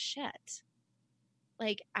 oh shit.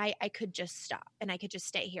 Like I could just stop and I could just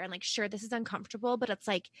stay here and like, sure, this is uncomfortable, but it's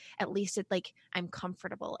like, at least it's like, I'm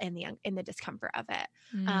comfortable in the discomfort of it.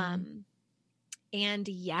 And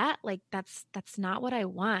yet like, that's not what I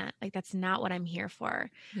want. Like, that's not what I'm here for.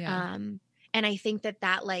 And I think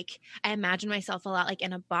that like, I imagine myself a lot like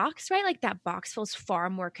in a box, right? Like that box feels far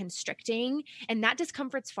more constricting and that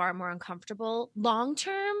discomfort's far more uncomfortable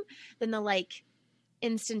long-term than the like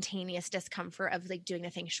instantaneous discomfort of like doing the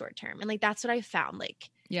thing short term. And like that's what I found like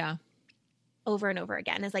over and over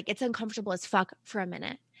again is like it's uncomfortable as fuck for a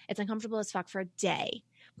minute. It's uncomfortable as fuck for a day.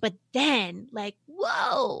 But then like,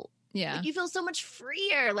 whoa. Like you feel so much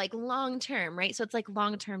freer like long term, right? So it's like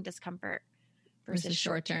long term discomfort versus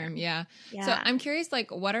short term. Yeah. So I'm curious, like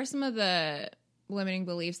what are some of the limiting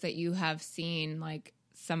beliefs that you have seen like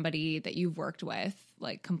somebody that you've worked with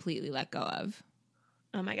like completely let go of?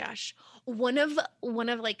 Oh my gosh. One of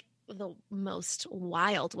like the most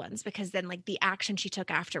wild ones, because then like the action she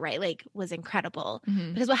took after, right, like was incredible.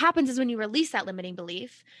 Because what happens is when you release that limiting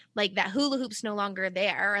belief, like that hula hoop's no longer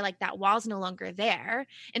there, or like that wall's no longer there.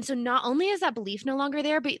 And so not only is that belief no longer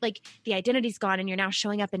there, but like the identity's gone and you're now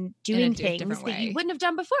showing up and doing things that you wouldn't have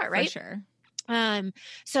done before, right? For sure.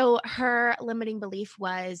 So her limiting belief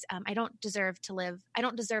was, I don't deserve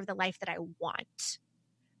the life that I want.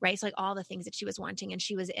 Right. So like all the things that she was wanting, and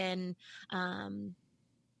she was in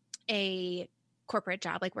a corporate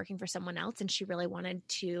job, like working for someone else. And she really wanted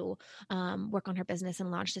to work on her business and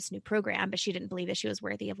launch this new program, but she didn't believe that she was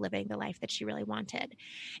worthy of living the life that she really wanted.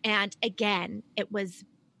 And again, it was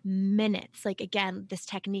minutes, like again, this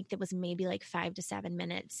technique that was maybe like 5 to 7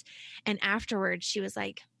 minutes. And afterwards she was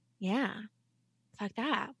like, yeah, fuck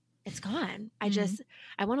that. it's gone. Mhm.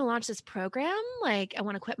 I want to launch this program. Like, I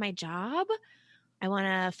want to quit my job. I want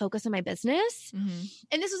to focus on my business. Mhm.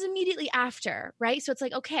 And this was immediately after, right? So it's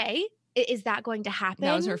like, okay, is that going to happen?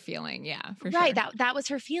 That was her feeling. Yeah, for Right. sure. That was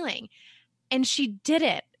her feeling. And she did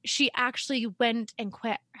it. She actually went and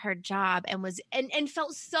quit her job and was and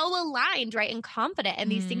felt so aligned, right, and confident in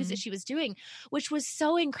these things that she was doing, which was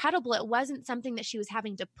so incredible. It wasn't something that she was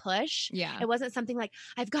having to push. Yeah. It wasn't something like,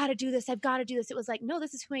 I've got to do this, I've got to do this. It was like, no,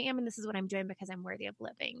 this is who I am and this is what I'm doing because I'm worthy of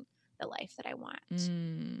living the life that I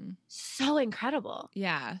want. So incredible.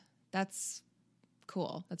 Yeah. That's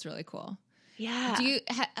cool. That's really cool. Yeah.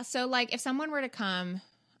 So like if someone were to come,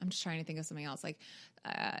 I'm just trying to think of something else. Like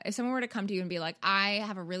if someone were to come to you and be like, I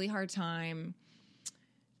have a really hard time.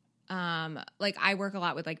 Like I work a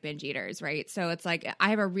lot with like binge eaters, right? So it's like, I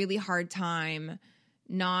have a really hard time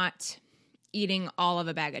not eating all of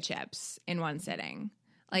a bag of chips in one sitting.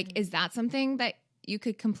 Like, is that something that you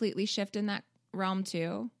could completely shift in that realm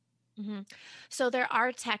too? Mm-hmm. So there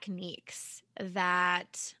are techniques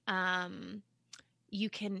that, you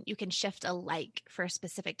can shift a like for a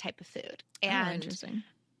specific type of food. And interesting.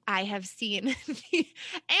 I have seen and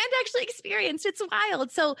actually experienced. It's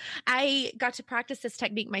wild. So I got to practice this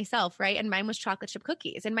technique myself, right? And mine was chocolate chip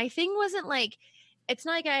cookies. And my thing wasn't like, it's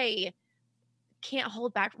not like I can't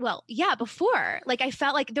hold back. Well, yeah, before, like I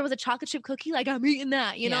felt like there was a chocolate chip cookie, like I'm eating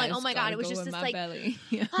that, you know, like, oh my God, it was just this like,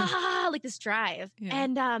 like this drive. Yeah.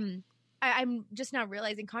 And I'm just now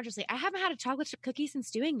realizing consciously, I haven't had a chocolate chip cookie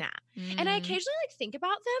since doing that. And I occasionally like think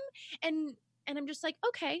about them and I'm just like,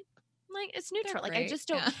 okay, like it's neutral. Like I just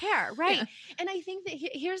don't care. Right. Yeah. And I think that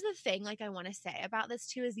here's the thing, like I want to say about this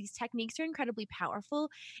too, is these techniques are incredibly powerful.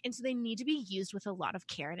 And so they need to be used with a lot of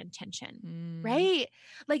care and intention. Right.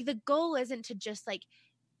 Like the goal isn't to just like,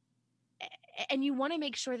 and you want to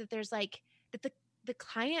make sure that there's like, that the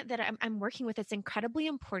client that I'm working with, it's incredibly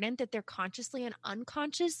important that they're consciously and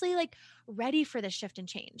unconsciously like ready for the shift and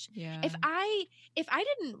change. Yeah. If I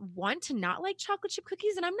didn't want to not like chocolate chip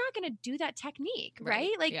cookies, then I'm not going to do that technique,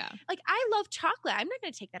 right? Like, like I love chocolate. I'm not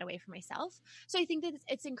going to take that away from myself. So I think that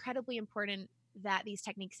it's incredibly important that these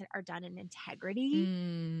techniques are done in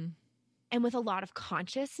integrity. And with a lot of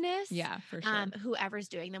consciousness, for sure. Whoever's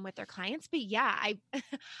doing them with their clients. But yeah,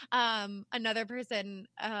 another person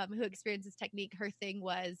who experienced this technique, her thing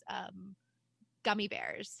was gummy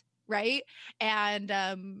bears, right? And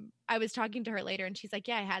I was talking to her later, and she's like,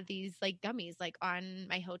 "Yeah, I had these like gummies like on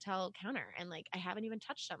my hotel counter, and like I haven't even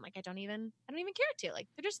touched them. Like I don't even care to. Like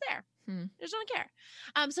they're just there. I just don't care."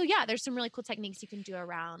 So yeah, there's some really cool techniques you can do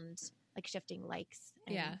around like shifting likes.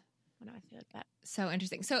 And, I feel that. So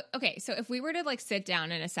interesting. So, okay. So if we were to like sit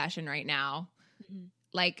down in a session right now,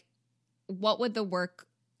 like what would the work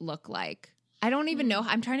look like? I don't even know.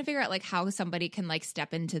 I'm trying to figure out like how somebody can like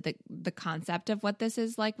step into the concept of what this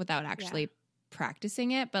is like without actually practicing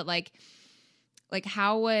it. But like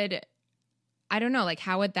how would, I don't know, like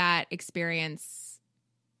how would that experience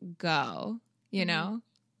go, you know,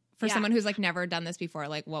 for someone who's like never done this before?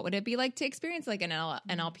 Like what would it be like to experience like an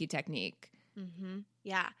NLP technique?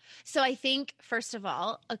 Yeah. So I think, first of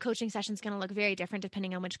all, a coaching session is going to look very different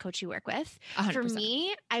depending on which coach you work with. 100%. For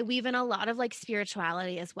me, I weave in a lot of like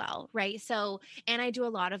spirituality as well, right? So, and I do a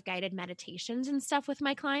lot of guided meditations and stuff with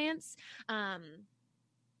my clients.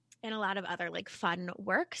 And a lot of other like fun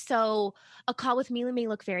work. So a call with me may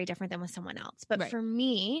look very different than with someone else. But for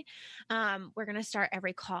me, we're going to start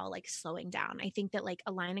every call like slowing down. I think that like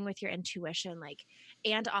aligning with your intuition, like,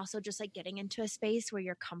 and also just like getting into a space where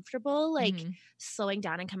you're comfortable, like slowing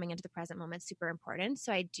down and coming into the present moment is super important.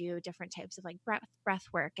 So I do different types of like breath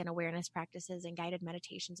work and awareness practices and guided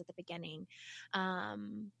meditations at the beginning.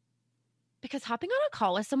 Because hopping on a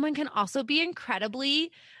call with someone can also be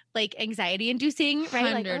incredibly like anxiety inducing,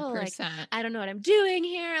 right? 100%. Like, oh, like, I don't know what I'm doing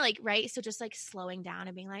here. Like, right. So just like slowing down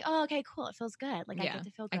and being like, oh, okay, cool. It feels good. Like I get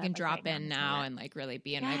to feel good. I can like, drop in now and like really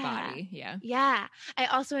be in my body. Yeah. Yeah. I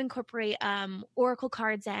also incorporate oracle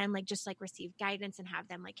cards and like just like receive guidance and have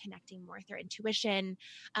them like connecting more with their intuition.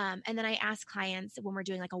 And then I ask clients when we're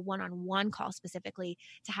doing like a one-on-one call specifically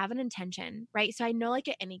to have an intention, right? So I know like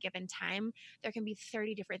at any given time, there can be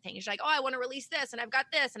 30 different things. You're like, oh, I want to release this and I've got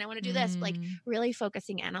this and I want to do this. But, like really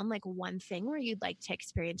focusing in on like one thing where you'd like to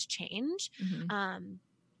experience change. And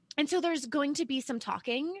so there's going to be some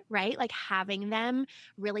talking, right? Like having them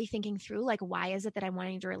really thinking through like, why is it that I'm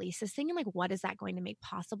wanting to release this thing? And like, what is that going to make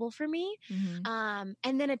possible for me? And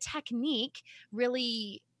then a technique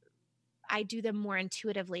really, I do them more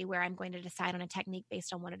intuitively where I'm going to decide on a technique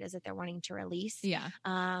based on what it is that they're wanting to release.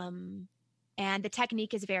 And the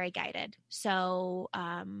technique is very guided. So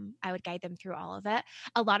I would guide them through all of it.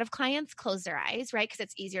 A lot of clients close their eyes, right? Because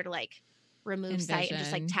it's easier to like remove sight and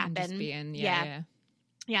just like tap and in. just be in.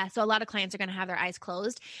 Yeah. So a lot of clients are going to have their eyes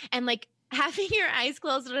closed, and like having your eyes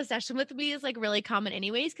closed in a session with me is like really common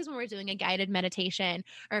anyways, because when we're doing a guided meditation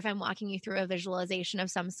or if I'm walking you through a visualization of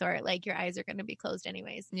some sort, like your eyes are going to be closed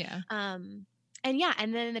anyways. Yeah.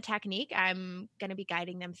 And then in the technique, I'm going to be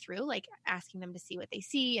guiding them through, like asking them to see what they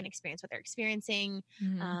see and experience what they're experiencing.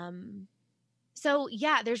 So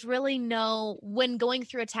yeah, there's really when going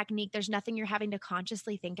through a technique, there's nothing you're having to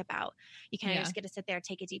consciously think about. You kind of just get to sit there,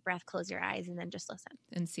 take a deep breath, close your eyes, and then just listen.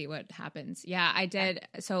 And see what happens. Yeah, I did.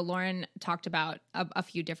 Yeah. So Lauren talked about a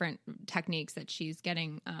few different techniques that she's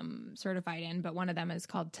getting certified in, but one of them is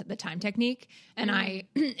called the time technique. And I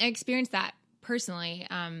experienced that personally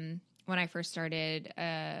when I first started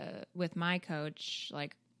with my coach,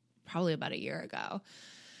 like probably about a year ago.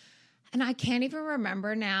 And I can't even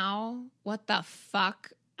remember now what the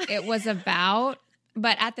fuck it was about.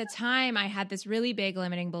 But at the time, I had this really big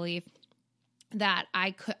limiting belief that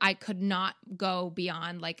I could not go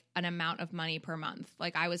beyond like an amount of money per month.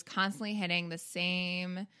 Like I was constantly hitting the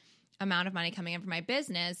same amount of money coming in for my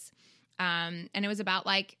business. And it was about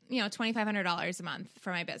like, $2,500 a month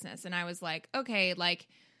for my business. And I was like, okay, like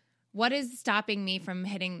what is stopping me from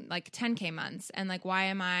hitting like 10K months? And like,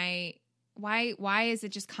 why is it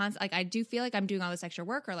just constant? Like, I do feel like I'm doing all this extra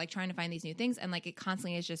work or like trying to find these new things. And like, it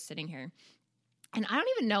constantly is just sitting here. And I don't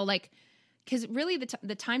even know, like, cause really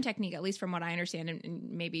the time technique, at least from what I understand, and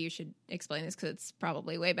maybe you should explain this cause it's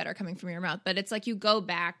probably way better coming from your mouth, but it's like you go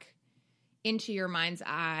back into your mind's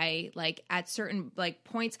eye, like at certain like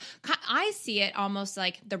points. I see it almost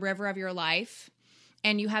like the river of your life.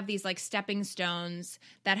 And you have these like stepping stones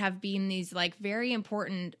that have been these like very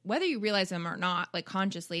important, whether you realize them or not, like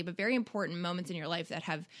consciously, but very important moments in your life that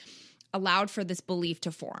have allowed for this belief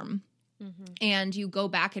to form. And you go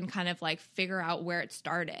back and kind of like figure out where it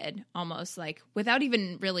started, almost like without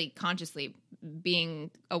even really consciously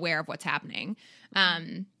being aware of what's happening,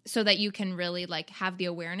 so that you can really like have the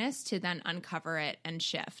awareness to then uncover it and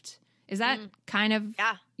shift. Is that kind of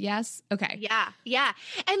yes? Okay. Yeah.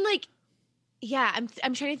 And like, yeah,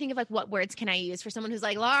 I'm trying to think of like what words can I use for someone who's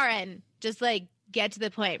like, Lauren, just like get to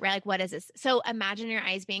the point, right? Like, what is this? So imagine your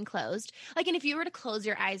eyes being closed. Like, and if you were to close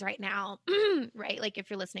your eyes right now, right? Like if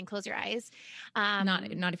you're listening, close your eyes. Not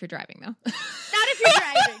if you're driving though. Not if you're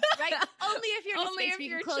driving, right? Only if you're in a space where you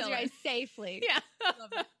can close your eyes safely. Yeah. Love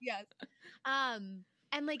it. Yes.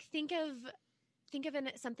 And like think of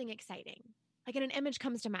something exciting. Like an image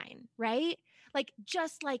comes to mind, right? Like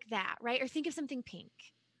just like that, right? Or think of something pink.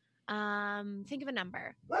 Think of a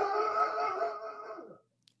number.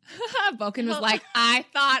 Boken was like, I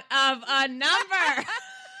thought of a number.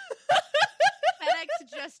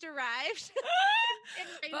 FedEx just arrived.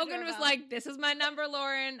 Boken was like, this is my number,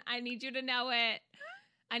 Lauren. I need you to know it.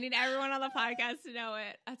 I need everyone on the podcast to know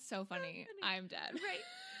it. That's so funny. I'm dead. Right.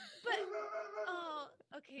 But, oh,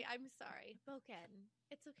 okay. I'm sorry. Boken.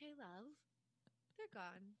 It's okay, love. They're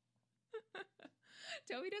gone.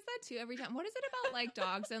 Toby does that too every time. What is it about like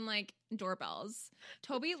dogs and like doorbells?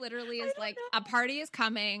 Toby literally is like, a party is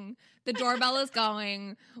coming. The doorbell is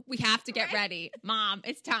going. We have to get ready. Mom,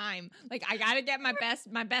 it's time. Like I got to get my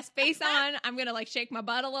best face on. I'm going to like shake my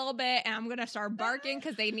butt a little bit and I'm going to start barking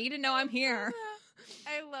because they need to know I'm here.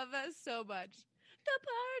 I love that so much. The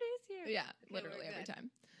party's here. Yeah, literally every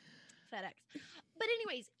time. FedEx. But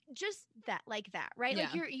anyways, just that, like that, right? Yeah.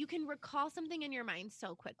 Like you can recall something in your mind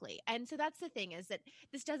so quickly. And so that's the thing, is that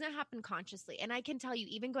this doesn't happen consciously. And I can tell you,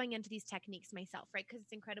 even going into these techniques myself, right? Because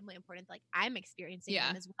it's incredibly important. Like I'm experiencing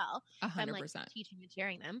them as well. 100%. I'm like teaching and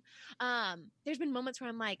sharing them. There's been moments where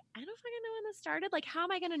I'm like, I don't fucking know when this started. Like, how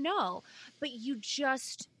am I going to know? But you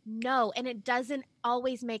just know. And it doesn't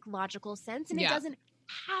always make logical sense. And it doesn't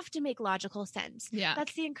have to make logical sense. Yeah.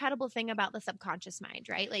 That's the incredible thing about the subconscious mind,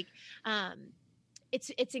 right? Like,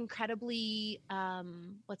 it's incredibly,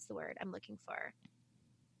 what's the word I'm looking for?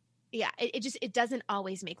 Yeah. It doesn't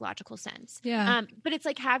always make logical sense. Yeah. But it's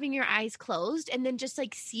like having your eyes closed and then just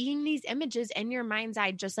like seeing these images in your mind's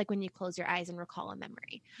eye, just like when you close your eyes and recall a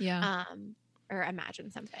memory. Yeah. Or imagine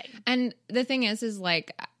something. And the thing is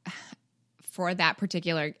like, for that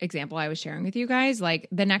particular example I was sharing with you guys, like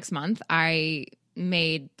the next month I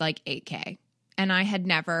made like 8K and I had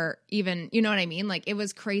never even, you know what I mean? Like it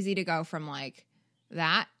was crazy to go from like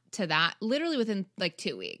that to that literally within like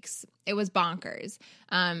 2 weeks. It was bonkers.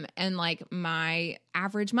 And like my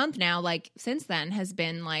average month now, like since then has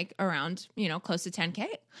been like around, close to 10K,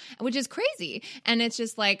 which is crazy. And it's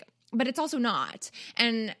just like, but it's also not.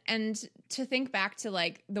 And to think back to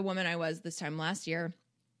like the woman I was this time last year,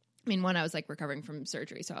 I mean, one, I was like recovering from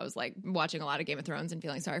surgery, so I was like watching a lot of Game of Thrones and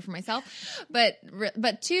feeling sorry for myself. But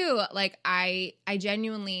two, like I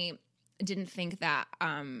genuinely didn't think that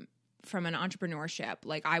from an entrepreneurship,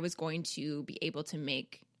 like I was going to be able to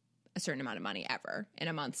make a certain amount of money ever in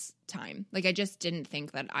a month's time. Like I just didn't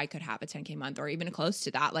think that I could have a 10K month or even close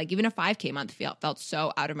to that. Like even a 5K month felt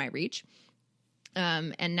so out of my reach.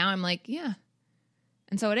 And now I'm like, yeah.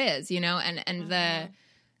 And so it is, and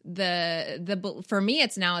the for me,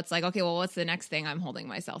 it's like, okay, well, what's the next thing I'm holding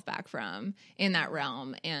myself back from in that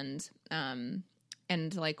realm?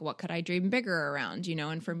 And like, what could I dream bigger around,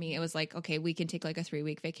 And for me, it was like, okay, we can take like a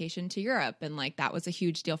 3-week vacation to Europe. And like, that was a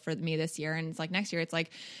huge deal for me this year. And it's like next year, it's like,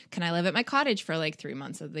 can I live at my cottage for like 3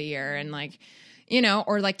 months of the year? And like,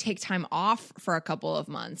 or like take time off for a couple of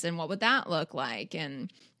months. And what would that look like?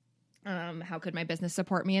 And how could my business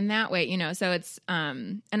support me in that way? So it's,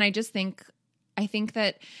 and I think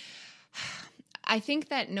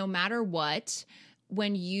that no matter what,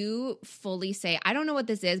 when you fully say, I don't know what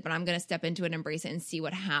this is, but I'm going to step into it, embrace it, and see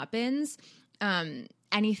what happens,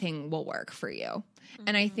 anything will work for you. Mm-hmm.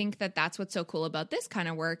 And I think that that's what's so cool about this kind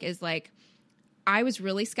of work is like, I was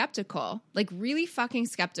really skeptical, like really fucking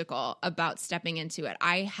skeptical about stepping into it.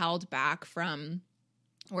 I held back from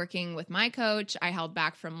working with my coach. I held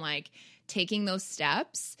back from like taking those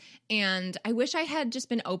steps. And I wish I had just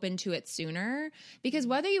been open to it sooner, because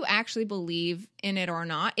whether you actually believe in it or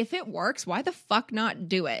not, if it works, why the fuck not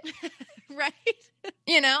do it? Right.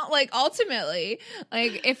 Like ultimately,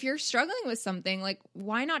 like if you're struggling with something, like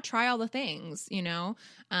why not try all the things,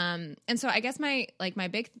 And so I guess my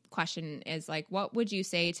big question is like, what would you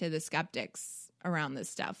say to the skeptics around this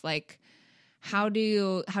stuff? Like, how do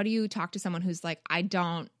you talk to someone who's like, I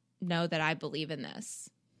don't know that I believe in this?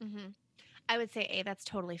 Mm-hmm. I would say, that's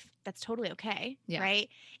totally okay. Yeah. Right.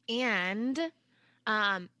 And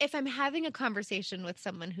if I'm having a conversation with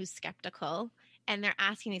someone who's skeptical and they're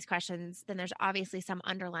asking these questions, then there's obviously some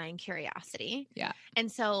underlying curiosity. Yeah.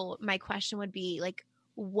 And so my question would be like,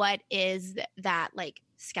 what is that like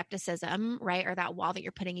skepticism, right? Or that wall that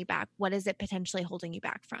you're putting you back? What is it potentially holding you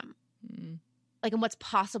back from? Mm. Like, and what's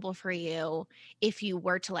possible for you if you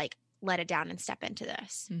were to like let it down and step into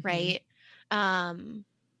this, Mm-hmm. right?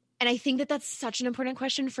 And I think that that's such an important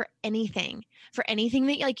question for anything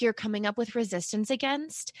that like you're coming up with resistance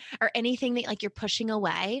against, or anything that like you're pushing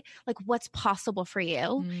away. Like, what's possible for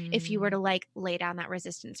you if you were to like lay down that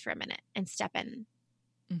resistance for a minute and step in?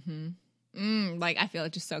 Mm-hmm. Like, I feel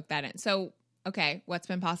like just soak that in. So, okay, what's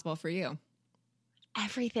been possible for you?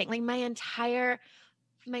 Everything. Like my entire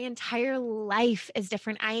life is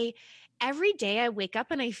different. Every day I wake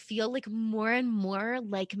up and I feel like more and more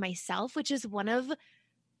like myself, which is one of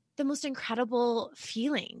the most incredible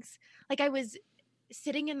feelings. Like I was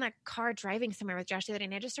sitting in the car driving somewhere with Josh the other day,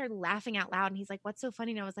 and I just started laughing out loud. And he's like, "What's so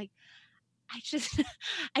funny?" And I was like, I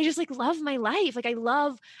just like love my life. Like I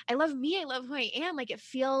love me. I love who I am. Like it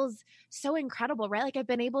feels so incredible, right? Like I've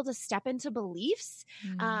been able to step into beliefs,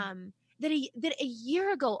 that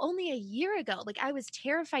only a year ago, like I was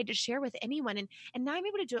terrified to share with anyone. And now I'm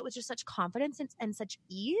able to do it with just such confidence and such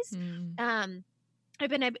ease. I've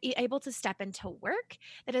been able to step into work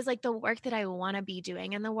that is like the work that I want to be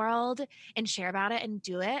doing in the world, and share about it and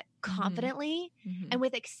do it confidently and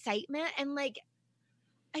with excitement. And like,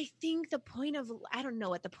 I think I don't know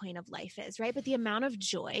what the point of life is, right? But the amount of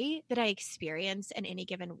joy that I experience in any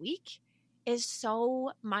given week is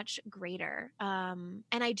so much greater. And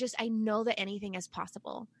I know that anything is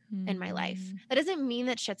possible in my life. That doesn't mean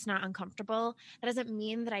that shit's not uncomfortable. That doesn't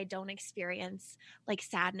mean that I don't experience like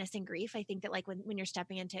sadness and grief. I think that like when you're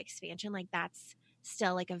stepping into expansion, like that's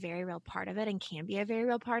still like a very real part of it, and can be a very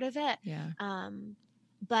real part of it. Yeah.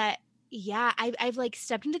 But yeah, I've like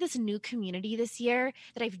stepped into this new community this year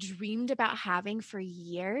that I've dreamed about having for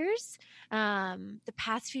years. The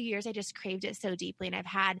past few years, I just craved it so deeply, and I've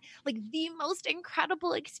had like the most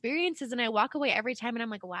incredible experiences. And I walk away every time and I'm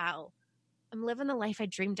like, wow, I'm living the life I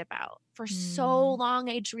dreamed about for so long.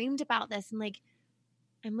 I dreamed about this, and like,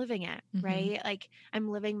 I'm living it, right? Like I'm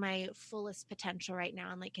living my fullest potential right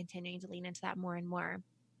now, and like continuing to lean into that more and more.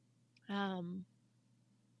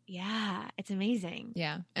 Yeah, it's amazing.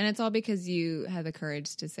 Yeah. And it's all because you had the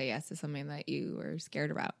courage to say yes to something that you were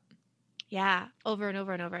scared about. Yeah, over and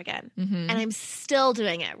over and over again. And I'm still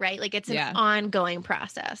doing it, right? Like it's an ongoing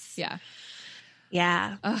process. Yeah.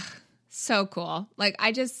 Yeah. Ugh, so cool. Like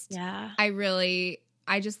I just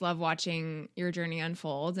love watching your journey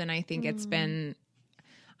unfold. And I think it's been,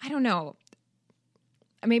 I don't know,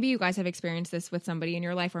 maybe you guys have experienced this with somebody in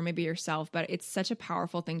your life, or maybe yourself, but it's such a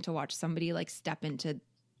powerful thing to watch somebody like step into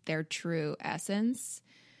their true essence.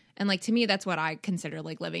 And like, to me, that's what I consider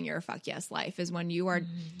like living your fuck yes life, is when you are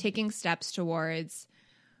taking steps towards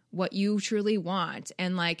what you truly want,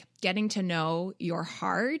 and like getting to know your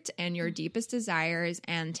heart and your deepest desires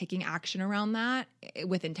and taking action around that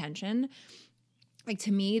with intention. Like,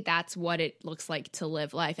 to me, that's what it looks like to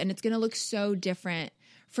live life. And it's going to look so different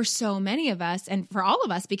for so many of us and for all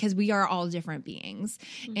of us, because we are all different beings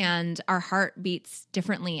and our heart beats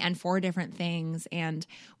differently and for different things. And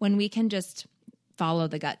when we can just follow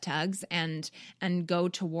the gut tugs and go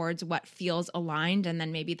towards what feels aligned, and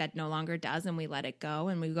then maybe that no longer does, and we let it go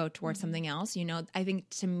and we go towards something else, you know, I think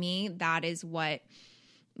to me, that is what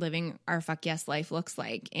living our fuck yes life looks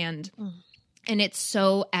like. And it's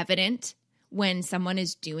so evident when someone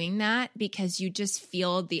is doing that, because you just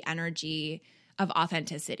feel the energy of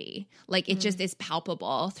authenticity. Like, it just is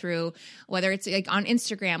palpable through, whether it's like on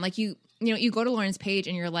Instagram, like you know, you go to Lauren's page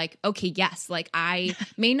and you're like, okay, yes, like I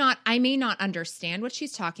may not understand what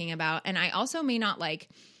she's talking about. And I also may not like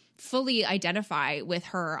fully identify with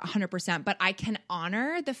her 100%, but I can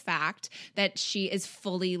honor the fact that she is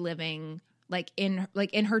fully living in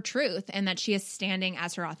her truth, and that she is standing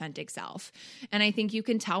as her authentic self. And I think you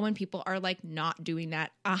can tell when people are like not doing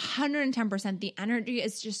that 110%, the energy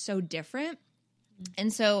is just so different.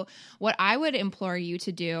 And so what I would implore you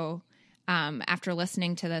to do after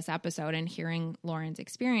listening to this episode and hearing Lauren's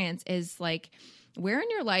experience is like, where in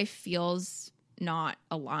your life feels not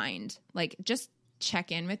aligned? Like, just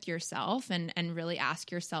check in with yourself and really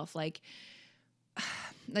ask yourself, like,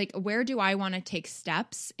 where do I want to take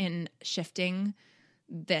steps in shifting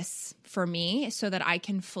this for me so that I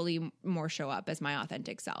can fully more show up as my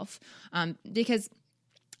authentic self? Because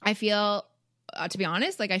I feel, to be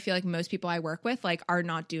honest, like I feel like most people I work with like are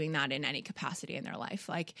not doing that in any capacity in their life.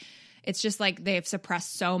 Like, it's just like they've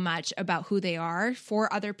suppressed so much about who they are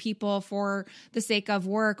for other people, for the sake of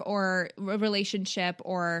work or a relationship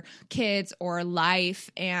or kids or life.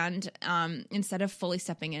 And instead of fully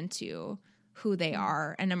stepping into who they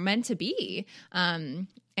are and are meant to be. And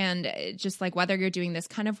just like, whether you're doing this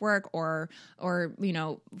kind of work or, you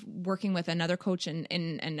know, working with another coach and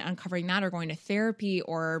uncovering that, or going to therapy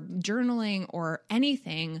or journaling or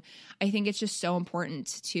anything, I think it's just so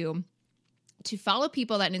important to follow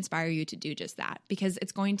people that inspire you to do just that, because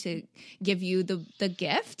it's going to give you the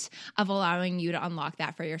gift of allowing you to unlock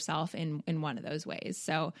that for yourself in one of those ways.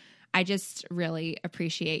 So I just really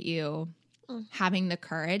appreciate you having the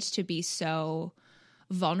courage to be so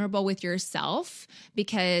vulnerable with yourself,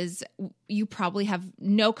 because you probably have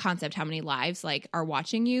no concept how many lives like are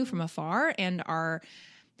watching you from afar and are,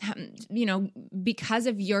 you know, because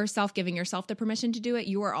of yourself giving yourself the permission to do it,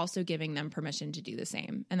 you are also giving them permission to do the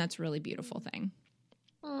same. And that's a really beautiful thing.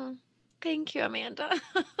 Thank you, Amanda.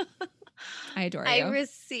 I adore you. I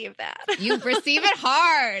receive that. You receive it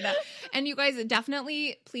hard. And you guys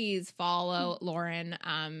definitely please follow Lauren.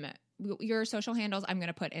 Your social handles I'm going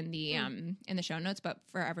to put in the show notes, but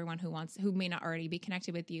for everyone who may not already be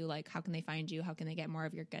connected with you, like, how can they find you? How can they get more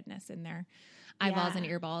of your goodness in their eyeballs and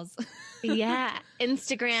earballs? Yeah.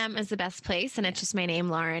 Instagram is the best place. And it's just my name,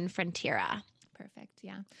 Lauren Frontiera. Perfect.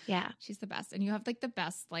 Yeah. Yeah. She's the best. And you have like the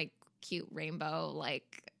best, like, cute rainbow,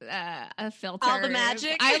 like a filter. All the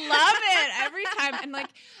magic. I love it every time. And like,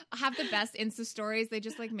 I have the best Insta stories. They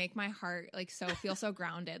just like make my heart like feel so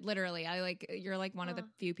grounded. Literally, you're like one of the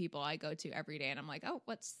few people I go to every day, and I'm like, oh,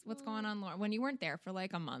 what's going on, Lauren? When you weren't there for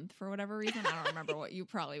like a month for whatever reason, I don't remember what, you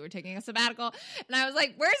probably were taking a sabbatical, and I was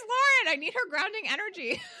like, where's Lauren? I need her grounding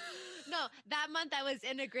energy. No, that month I was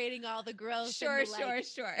integrating all the growth. Sure.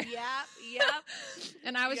 Yep.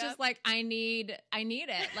 And I was just like, I need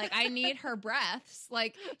it. Like, I need her breaths.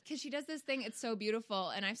 Like, because she does this thing. It's so beautiful.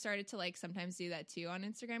 And I've started to like sometimes do that too on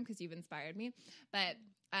Instagram, because you've inspired me. But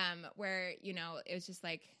where, you know, it was just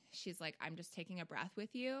like, she's like, I'm just taking a breath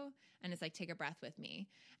with you. And it's like, take a breath with me.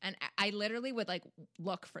 And I literally would like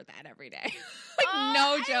look for that every day.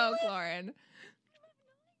 No joke, Lauren.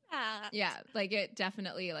 Yeah, like it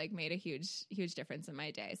definitely like made a huge difference in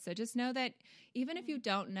my day. So just know that even if you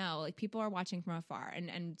don't know, like, people are watching from afar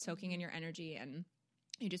and soaking in your energy, and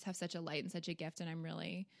you just have such a light and such a gift. And I'm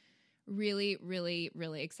really, really, really,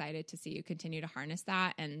 really excited to see you continue to harness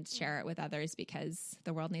that and share it with others, because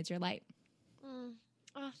the world needs your light.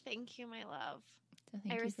 Oh, thank you, my love. So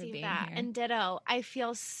thank I you for received being that. here. And ditto. I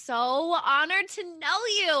feel so honored to know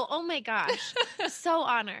you. Oh my gosh. So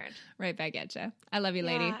honored. Right back at you. I love you,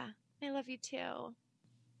 lady. Yeah, I love you too.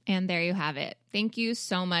 And there you have it. Thank you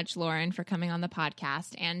so much, Lauren, for coming on the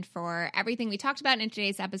podcast and for everything we talked about in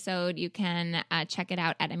today's episode. You can check it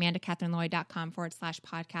out at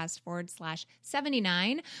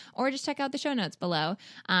amandacatherinelloyd.com/podcast/79, or just check out the show notes below.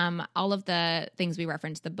 All of the things we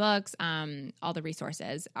referenced, the books, all the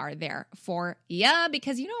resources are there for you,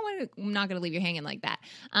 because I'm not going to leave you hanging like that.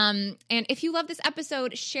 And if you love this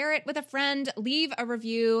episode, share it with a friend, leave a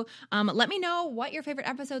review. Let me know what your favorite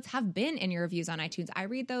episodes have been in your reviews on iTunes. I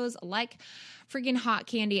read those like freaking hot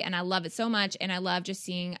candy, and I love it so much. And I love just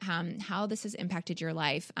seeing how this has impacted your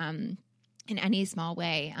life in any small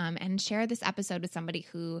way. And share this episode with somebody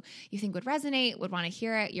who you think would resonate, would want to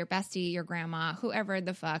hear it, your bestie, your grandma, whoever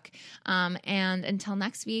the fuck. And until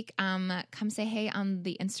next week, come say hey on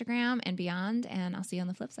the Instagram and beyond, and I'll see you on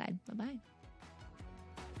the flip side. Bye-bye.